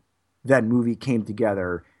crafted that movie came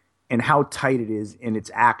together and how tight it is in its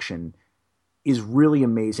action is really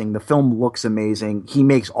amazing. The film looks amazing. He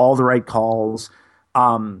makes all the right calls.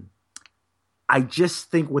 I just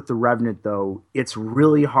think with The Revenant, though, it's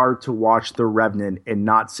really hard to watch The Revenant and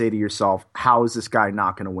not say to yourself, how is this guy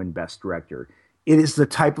not going to win Best Director? It is the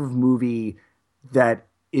type of movie that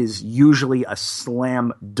is usually a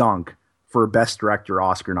slam dunk for a Best Director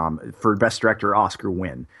Oscar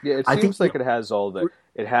win. Yeah, it seems like it has all the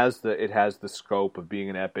it has the scope of being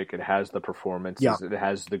an epic. It has the performances. Yeah. It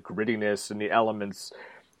has the grittiness and the elements.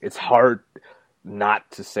 It's hard not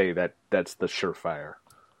to say that that's the surefire.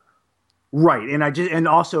 Right, and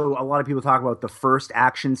also a lot of people talk about the first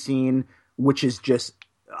action scene, which is just,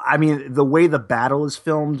 I mean, the way the battle is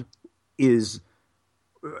filmed is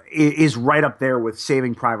is right up there with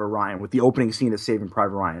Saving Private Ryan, with the opening scene of Saving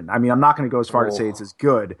Private Ryan. I mean, I'm not going to go as far to say it's as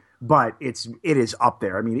good, but it is up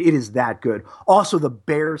there. I mean, it is that good. Also, the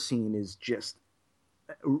bear scene is just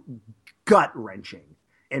gut wrenching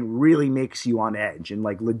and really makes you on edge and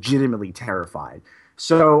like legitimately terrified.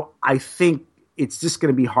 So I think it's just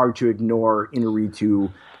going to be hard to ignore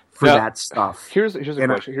Inarritu for that stuff. Here's a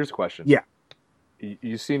question. Here's a question. Yeah.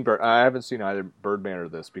 You've seen I haven't seen either Birdman or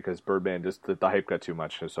this because Birdman just the hype got too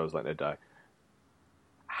much, so I was letting it die.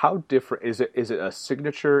 How different is it? Is it a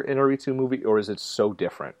signature Inarritu movie, or is it so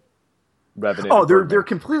different? They're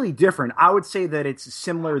completely different. I would say that it's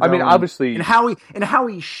similar. Though, I mean, obviously, in how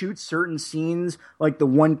he shoots certain scenes, like the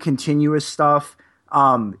one continuous stuff.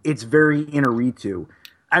 It's very Inarritu.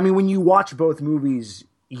 I mean, when you watch both movies,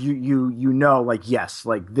 you know, like, yes,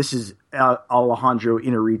 like this is Alejandro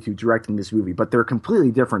Inarritu directing this movie, but they're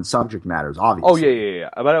completely different subject matters, obviously. Oh yeah.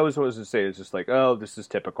 But I was to say it's just like, oh, this is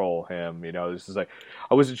typical him, you know. This is like,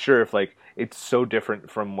 I wasn't sure if like it's so different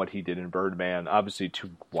from what he did in Birdman. Obviously,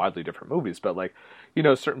 two widely different movies, but like, you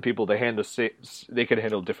know, certain people they can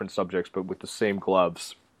handle different subjects, but with the same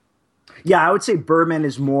gloves. Yeah, I would say Birdman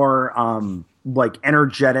is more like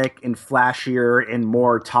energetic and flashier and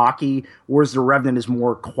more talky, whereas The Revenant is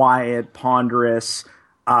more quiet, ponderous,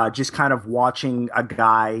 just kind of watching a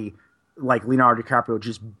guy like Leonardo DiCaprio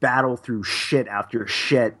just battle through shit after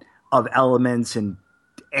shit of elements and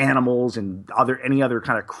animals and any other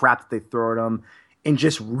kind of crap that they throw at him, and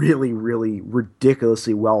just really, really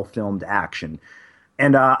ridiculously well-filmed action.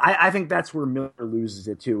 And I think that's where Miller loses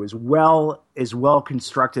it too. As well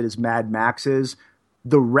constructed as Mad Max is,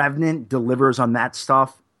 The Revenant delivers on that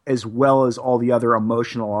stuff as well as all the other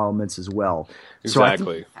emotional elements as well.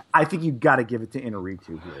 Exactly. So I think you've got to give it to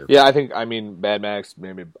Inarritu here. Yeah, I mean, Mad Max,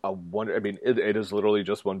 maybe it is literally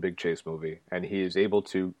just one big chase movie, and he is able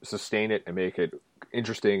to sustain it and make it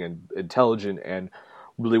interesting and intelligent and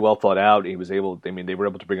really well thought out. He was able. I mean, they were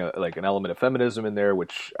able to bring an element of feminism in there,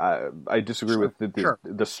 which I disagree with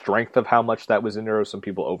the strength of how much that was in there. Some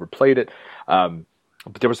people overplayed it,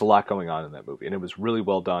 but there was a lot going on in that movie, and it was really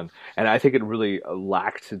well done. And I think it really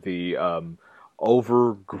lacked the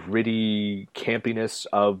over gritty campiness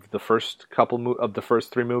of the first the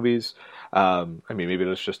first three movies. I mean, maybe it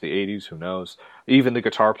was just the '80s. Who knows? Even the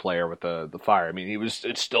guitar player with the fire. I mean,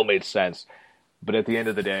 it still made sense. But at the end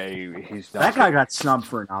of the day, he's not. That guy got snubbed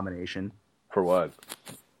for a nomination. For what?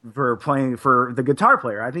 For playing for the guitar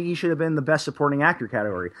player. I think he should have been the best supporting actor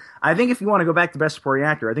category. I think if you want to go back to best supporting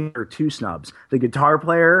actor, I think there are two snubs: the guitar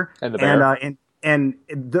player and the bear.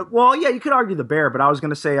 Yeah, you could argue the bear, but I was going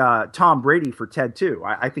to say Tom Brady for Ted too.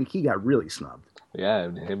 I think he got really snubbed. Yeah,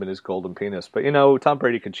 him and his golden penis. But, you know, Tom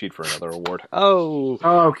Brady can cheat for another award. Oh.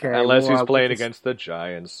 Okay. Unless he's playing against the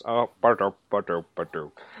Giants. Oh, bardo.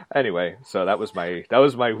 Anyway, so that was my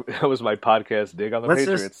podcast dig on the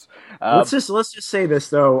Patriots. Let's just say this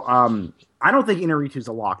though. I don't think Inarritu's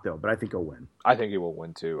a lock though, but I think he'll win. I think he will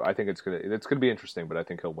win too. I think it's gonna be interesting, but I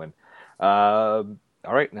think he'll win.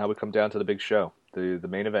 All right, now we come down to the big show, the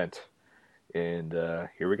main event. And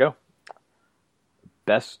here we go.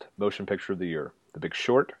 Best Motion Picture of the Year. The Big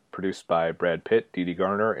Short, produced by Brad Pitt, Dee Dee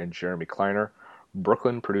Garner, and Jeremy Kleiner.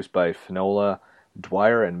 Brooklyn, produced by Finola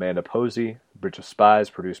Dwyer and Amanda Posey. Bridge of Spies,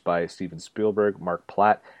 produced by Steven Spielberg, Mark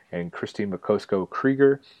Platt, and Christine McCosco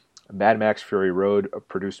Krieger. Mad Max Fury Road,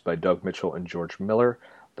 produced by Doug Mitchell and George Miller.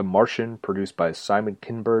 The Martian, produced by Simon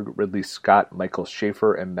Kinberg, Ridley Scott, Michael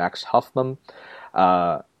Schaefer, and Max Huffman.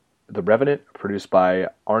 The Revenant, produced by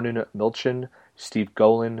Arnon Milchan, Steve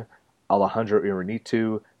Golan, Alejandro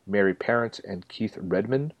Inarritu, Mary Parent, and Keith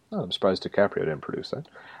Redman. Oh, I'm surprised DiCaprio didn't produce that.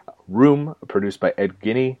 Room, produced by Ed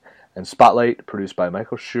Guiney, and Spotlight, produced by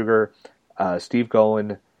Michael Sugar, Steve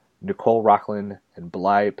Golan, Nicole Rocklin, and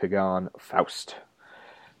Bly Pagan Faust.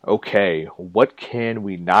 Okay, what can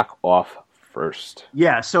we knock off first?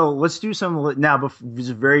 Yeah, so let's do some now.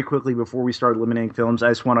 Just very quickly before we start eliminating films, I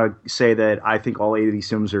just want to say that I think all 8 of these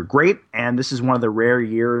films are great, and this is one of the rare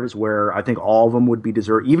years where I think all of them would be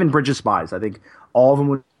deserved. Even Bridge of Spies, I think all of them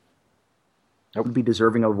would be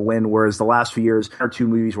deserving of a win, whereas the last few years are two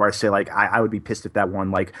movies where I say like I would be pissed if that won.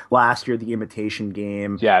 Like last year, The Imitation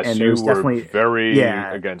Game. Yeah, and so there's you were definitely very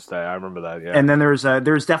against that. I remember that. Yeah, and then there's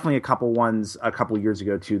definitely a couple ones a couple years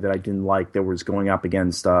ago too that I didn't like that was going up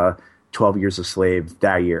against 12 Years a Slave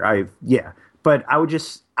that year. But I would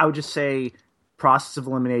just say process of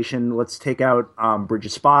elimination. Let's take out Bridge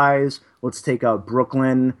of Spies. Let's take out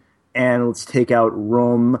Brooklyn, and let's take out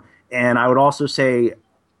Room. And I would also say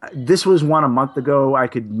this was one a month ago I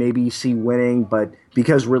could maybe see winning, but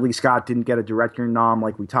because Ridley Scott didn't get a director nom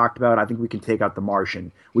like we talked about, I think we can take out The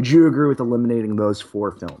Martian. Would you agree with eliminating those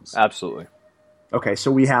 4 films? Absolutely. Okay,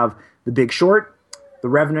 so we have The Big Short, The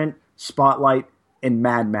Revenant, Spotlight, and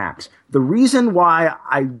Mad Max. The reason why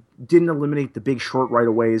I didn't eliminate The Big Short right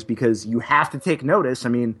away is because you have to take notice. I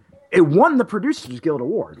mean, it won the Producers Guild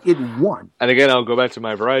Award. It won. And again, I'll go back to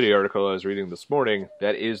my Variety article I was reading this morning.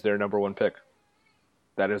 That is their number one pick.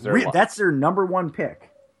 That is their That's their number one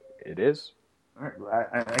pick. It is. All right,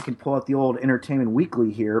 I can pull out the old Entertainment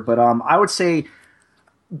Weekly here, but I would say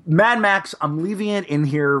Mad Max, I'm leaving it in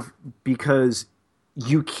here because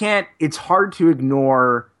you can't, it's hard to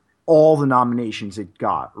ignore all the nominations it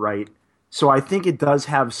got, right? So I think it does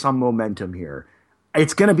have some momentum here.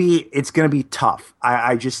 It's gonna be tough.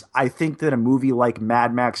 I think that a movie like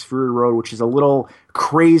Mad Max Fury Road, which is a little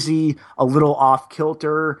crazy, a little off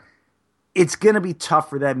kilter, it's gonna be tough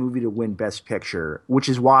for that movie to win Best Picture, which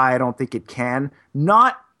is why I don't think it can.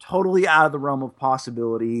 Not totally out of the realm of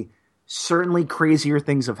possibility. Certainly crazier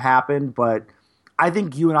things have happened, but I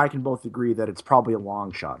think you and I can both agree that it's probably a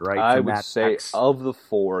long shot, right? I would say of the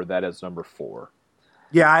four, that is number 4.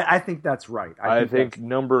 Yeah, I think that's right. I think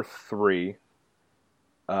number 3,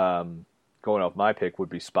 going off my pick, would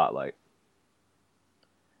be Spotlight.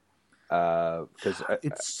 Because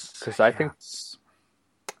I think,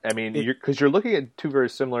 I mean, because you're looking at two very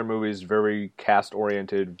similar movies, very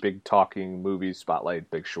cast-oriented, big-talking movies,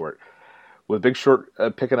 Spotlight, Big Short. With Big Short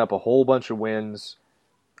picking up a whole bunch of wins,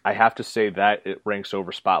 I have to say that it ranks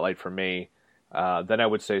over Spotlight for me. Then I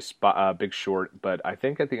would say Big Short, but I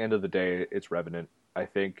think at the end of the day, it's Revenant. I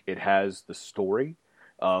think it has the story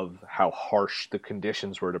of how harsh the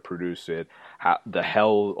conditions were to produce it, how the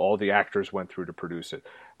hell all the actors went through to produce it,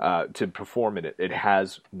 to perform in it. It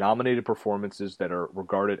has nominated performances that are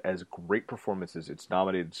regarded as great performances. It's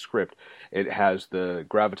nominated script. It has the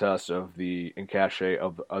gravitas of the cachet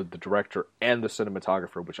of the director and the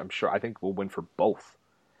cinematographer, which I think will win for both.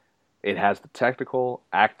 It has the technical,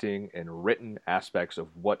 acting, and written aspects of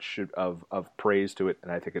of praise to it,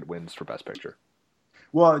 and I think it wins for Best Picture.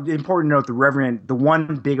 Well, important to note, The Revenant, the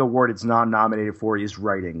one big award it's not nominated for is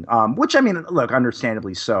writing, which, I mean, look,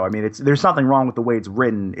 understandably so. I mean, there's nothing wrong with the way it's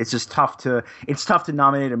written. It's just tough to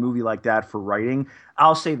nominate a movie like that for writing.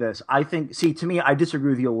 I'll say this. To me, I disagree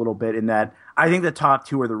with you a little bit in that I think the top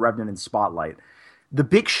two are The Revenant and Spotlight. The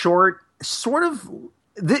Big Short, sort of,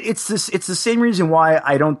 it's the same reason why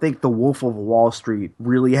I don't think The Wolf of Wall Street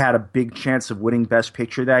really had a big chance of winning Best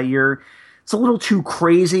Picture that year. It's a little too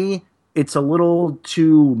crazy. It's a little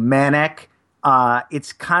too manic.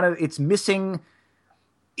 It's missing.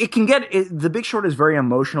 The Big Short is very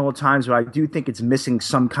emotional at times, but I do think it's missing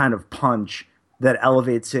some kind of punch that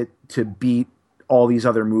elevates it to beat all these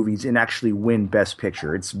other movies and actually win Best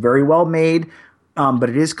Picture. It's very well made, but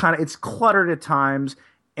it's cluttered at times,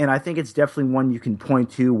 and I think it's definitely one you can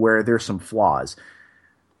point to where there's some flaws.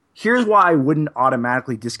 Here's why I wouldn't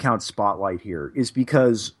automatically discount Spotlight here, is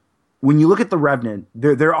because when you look at The Revenant,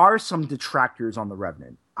 there are some detractors on The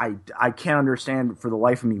Revenant. I can't understand for the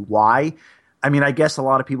life of me why. I mean, I guess a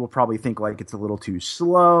lot of people probably think like it's a little too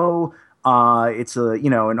slow.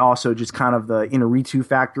 And also just kind of the Inarritu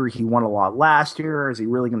factor. He won a lot last year. Is he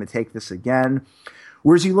really going to take this again?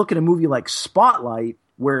 Whereas you look at a movie like Spotlight,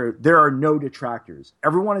 where there are no detractors.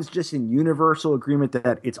 Everyone is just in universal agreement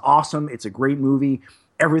that it's awesome. It's a great movie.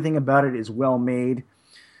 Everything about it is well made.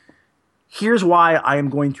 Here's why I am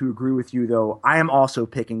going to agree with you, though. I am also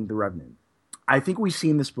picking The Revenant. I think we've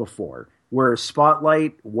seen this before, where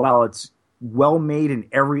Spotlight, while it's well made in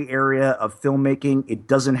every area of filmmaking, it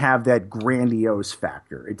doesn't have that grandiose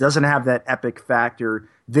factor. It doesn't have that epic factor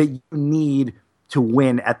that you need to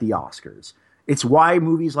win at the Oscars. It's why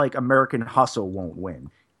movies like American Hustle won't win.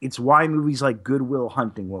 It's why movies like Good Will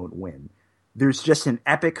Hunting won't win. There's just an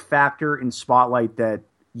epic factor in Spotlight that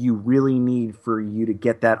you really need for you to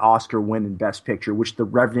get that Oscar win in Best Picture, which The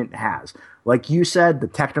Revenant has. Like you said, the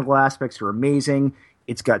technical aspects are amazing.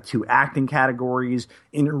 It's got 2 acting categories.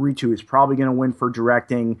 Inarritu is probably going to win for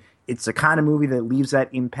directing. It's the kind of movie that leaves that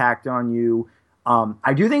impact on you.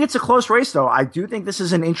 I do think it's a close race, though. I do think this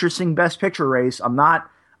is an interesting Best Picture race.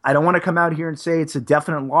 I don't want to come out here and say it's a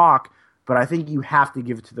definite lock, but I think you have to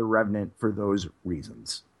give it to The Revenant for those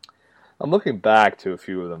reasons. I'm looking back to a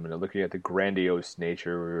few of them and looking at the grandiose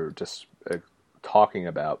nature we were just talking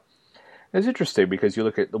about. It's interesting because you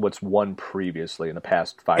look at what's won previously in the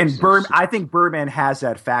past 5 years. And I think Birdman has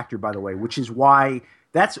that factor, by the way, which is why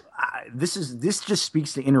this just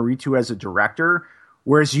speaks to Inarritu as a director.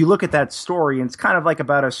 Whereas you look at that story, and it's kind of like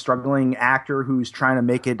about a struggling actor who's trying to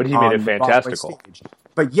make it. But he made it fantastical.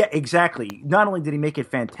 But yeah, exactly. Not only did he make it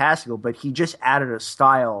fantastical, but he just added a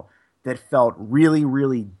style that felt really,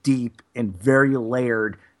 really deep and very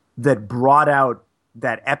layered, that brought out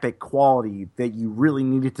that epic quality that you really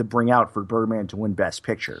needed to bring out for Birdman to win Best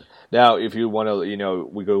Picture. Now, if you want to,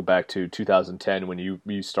 we go back to 2010 when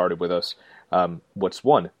you started with us. What's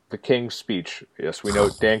won? The King's Speech. Yes, we know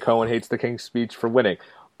Dan Cohen hates The King's Speech for winning.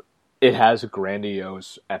 It has a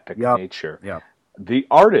grandiose, epic nature. Yep. The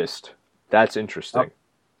Artist, that's interesting.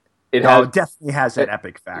 It definitely has that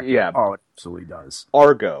epic factor. Yeah. Oh, it absolutely does.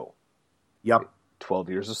 Argo. Yep. 12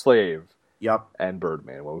 Years a Slave. Yep. And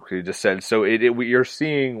Birdman, what we just said. So you're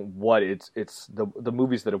seeing what it's the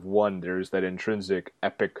movies that have won. There's that intrinsic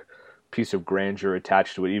epic piece of grandeur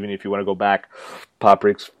attached to it. Even if you want to go back, Pop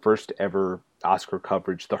Break's first ever Oscar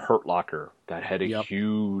coverage, The Hurt Locker, that had a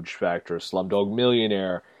huge factor. Slumdog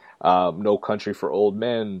Millionaire, No Country for Old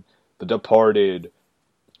Men, The Departed,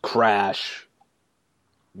 Crash.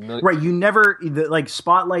 Right, you never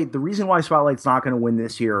Spotlight. The reason why Spotlight's not going to win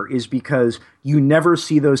this year is because you never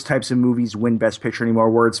see those types of movies win Best Picture anymore.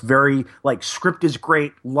 Where it's very script is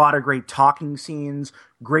great, a lot of great talking scenes,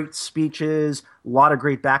 great speeches, a lot of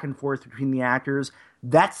great back and forth between the actors.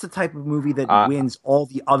 That's the type of movie that wins all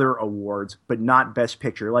the other awards, but not Best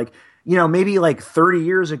Picture. Maybe 30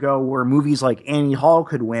 years ago, where movies like Annie Hall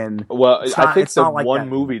could win. Well, I think the one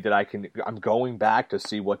movie that I'm going back to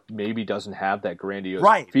see what maybe doesn't have that grandiose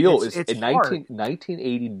feel is in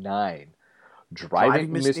 1989,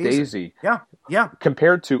 Driving Miss Daisy. Yeah.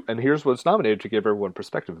 Compared to, and here's what's nominated to give everyone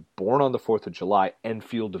perspective: Born on the 4th of July and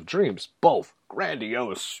Field of Dreams, both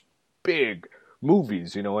grandiose, big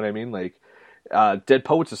movies. You know what I mean? Dead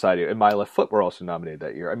Poet Society and My Left Foot were also nominated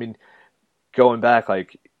that year. I mean, going back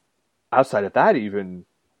outside of that, even,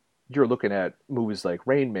 you're looking at movies like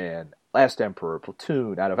Rain Man, Last Emperor,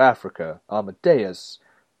 Platoon, Out of Africa, Amadeus.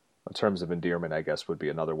 In terms of endearment, I guess, would be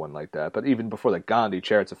another one like that. But even before that, Gandhi,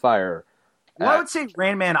 Chariots of Fire. Well, I would say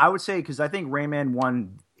Rain Man. Because I think Rain Man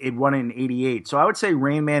won in '88. So I would say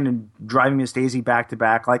Rain Man and Driving Miss Daisy back to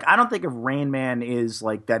back. I don't think of Rain Man is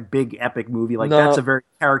that big epic movie.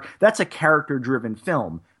 No. That's a character driven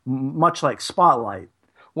film, much like Spotlight.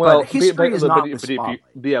 Well, but history is not the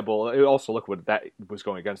Spotlight. Also look what that was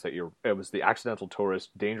going against that year. It was The Accidental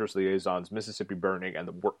Tourist, Dangerous Liaisons, Mississippi Burning, and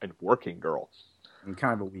Working Girl. And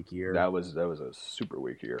kind of a weak year. That was a super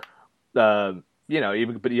weak year. But you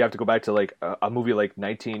have to go back to a movie like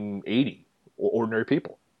 1980, Ordinary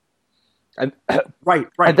People. And right.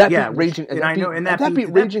 And that beat Raging. That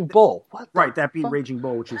beat Raging Bull. What? Right, that beat Raging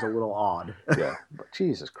Bull, which is a little odd. Yeah,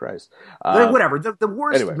 Jesus Christ. Whatever. The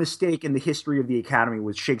worst mistake in the history of the Academy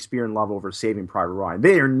was Shakespeare in Love over Saving Private Ryan.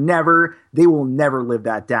 They will never live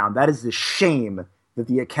that down. That is the shame that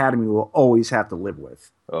the Academy will always have to live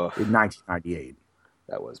with in 1998.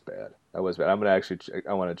 That was bad. I'm gonna actually.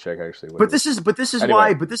 I want to check actually. But this is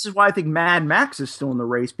why I think Mad Max is still in the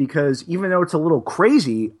race, because even though it's a little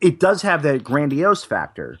crazy, it does have that grandiose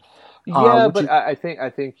factor. Yeah, but I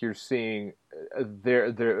think you're seeing there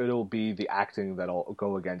it'll be the acting that'll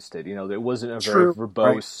go against it. There wasn't a very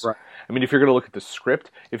verbose. Right. I mean, if you're gonna look at the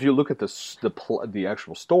script, if you look at the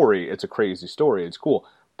actual story, it's a crazy story. It's cool.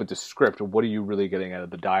 But the script, what are you really getting out of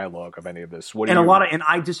the dialogue of any of this? And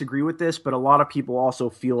I disagree with this, but a lot of people also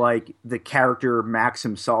feel like the character Max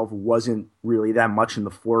himself wasn't really that much in the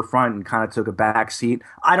forefront and kind of took a back seat.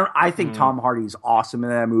 I think Tom Hardy's awesome in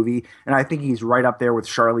that movie, and I think he's right up there with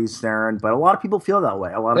Charlize Theron. But a lot of people feel that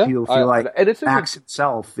way. A lot of people feel like Max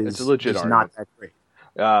himself is not that great.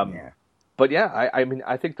 But yeah,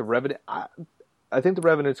 I think the Revenant. I think the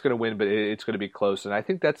Revenant's going to win, but it's going to be close, and I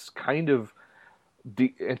think that's kind of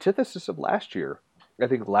the antithesis of last year. I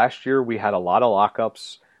think last year we had a lot of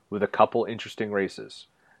lockups with a couple interesting races,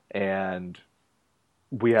 and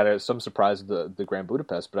we had some surprise at the Grand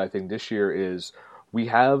Budapest. But I think this year we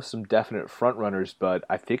have some definite front runners, but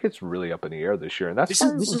I think it's really up in the air this year, and that's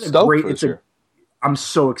this is a great this year. I'm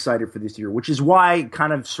so excited for this year, which is why,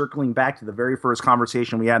 kind of circling back to the very first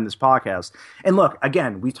conversation we had in this podcast. And look,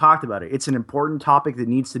 again, we talked about it. It's an important topic that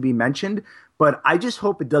needs to be mentioned, but I just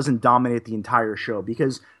hope it doesn't dominate the entire show,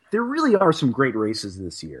 because there really are some great races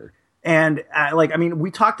this year. And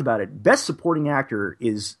we talked about it. Best Supporting Actor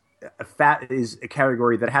is a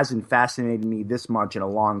category that hasn't fascinated me this much in a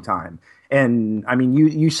long time. And I mean,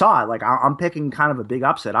 you saw it. I'm picking kind of a big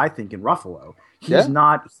upset, I think, in Ruffalo.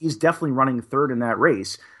 He's definitely running third in that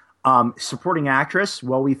race. Supporting Actress,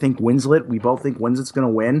 well, we think Winslet. We both think Winslet's going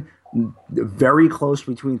to win. Very close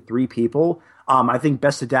between three people. I think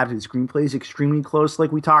Best Adapted Screenplay is extremely close,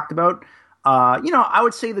 like we talked about. I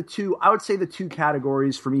would say the two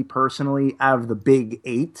categories for me personally out of the big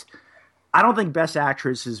eight. I don't think Best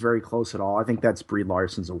Actress is very close at all. I think that's Brie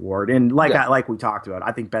Larson's award. And like we talked about,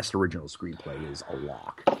 I think Best Original Screenplay is a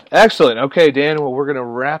lock. Excellent. Okay, Dan, well, we're going to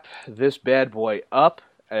wrap this bad boy up.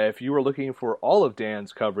 If you are looking for all of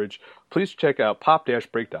Dan's coverage, please check out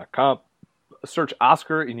pop-break.com. Search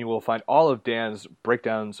Oscar, and you will find all of Dan's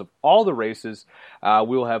breakdowns of all the races.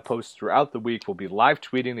 We will have posts throughout the week. We'll be live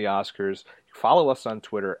tweeting the Oscars. Follow us on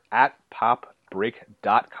Twitter at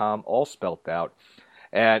popbreak.com, all spelt out.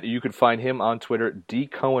 And you can find him on Twitter, D.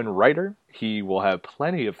 Cohen Writer. He will have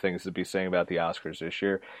plenty of things to be saying about the Oscars this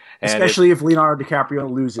year. And especially if Leonardo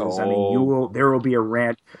DiCaprio loses. I mean, there will be a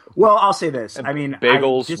rant. Well, I'll say this. I mean,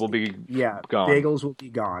 bagels will be gone. Bagels will be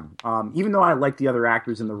gone. Even though I like the other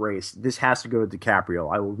actors in the race, this has to go to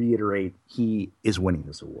DiCaprio. I will reiterate, he is winning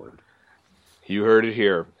this award. You heard it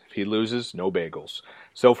here. If he loses, no bagels.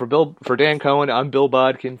 So for Dan Cohen, I'm Bill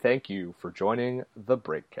Bodkin. Thank you for joining the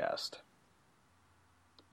BreakCast.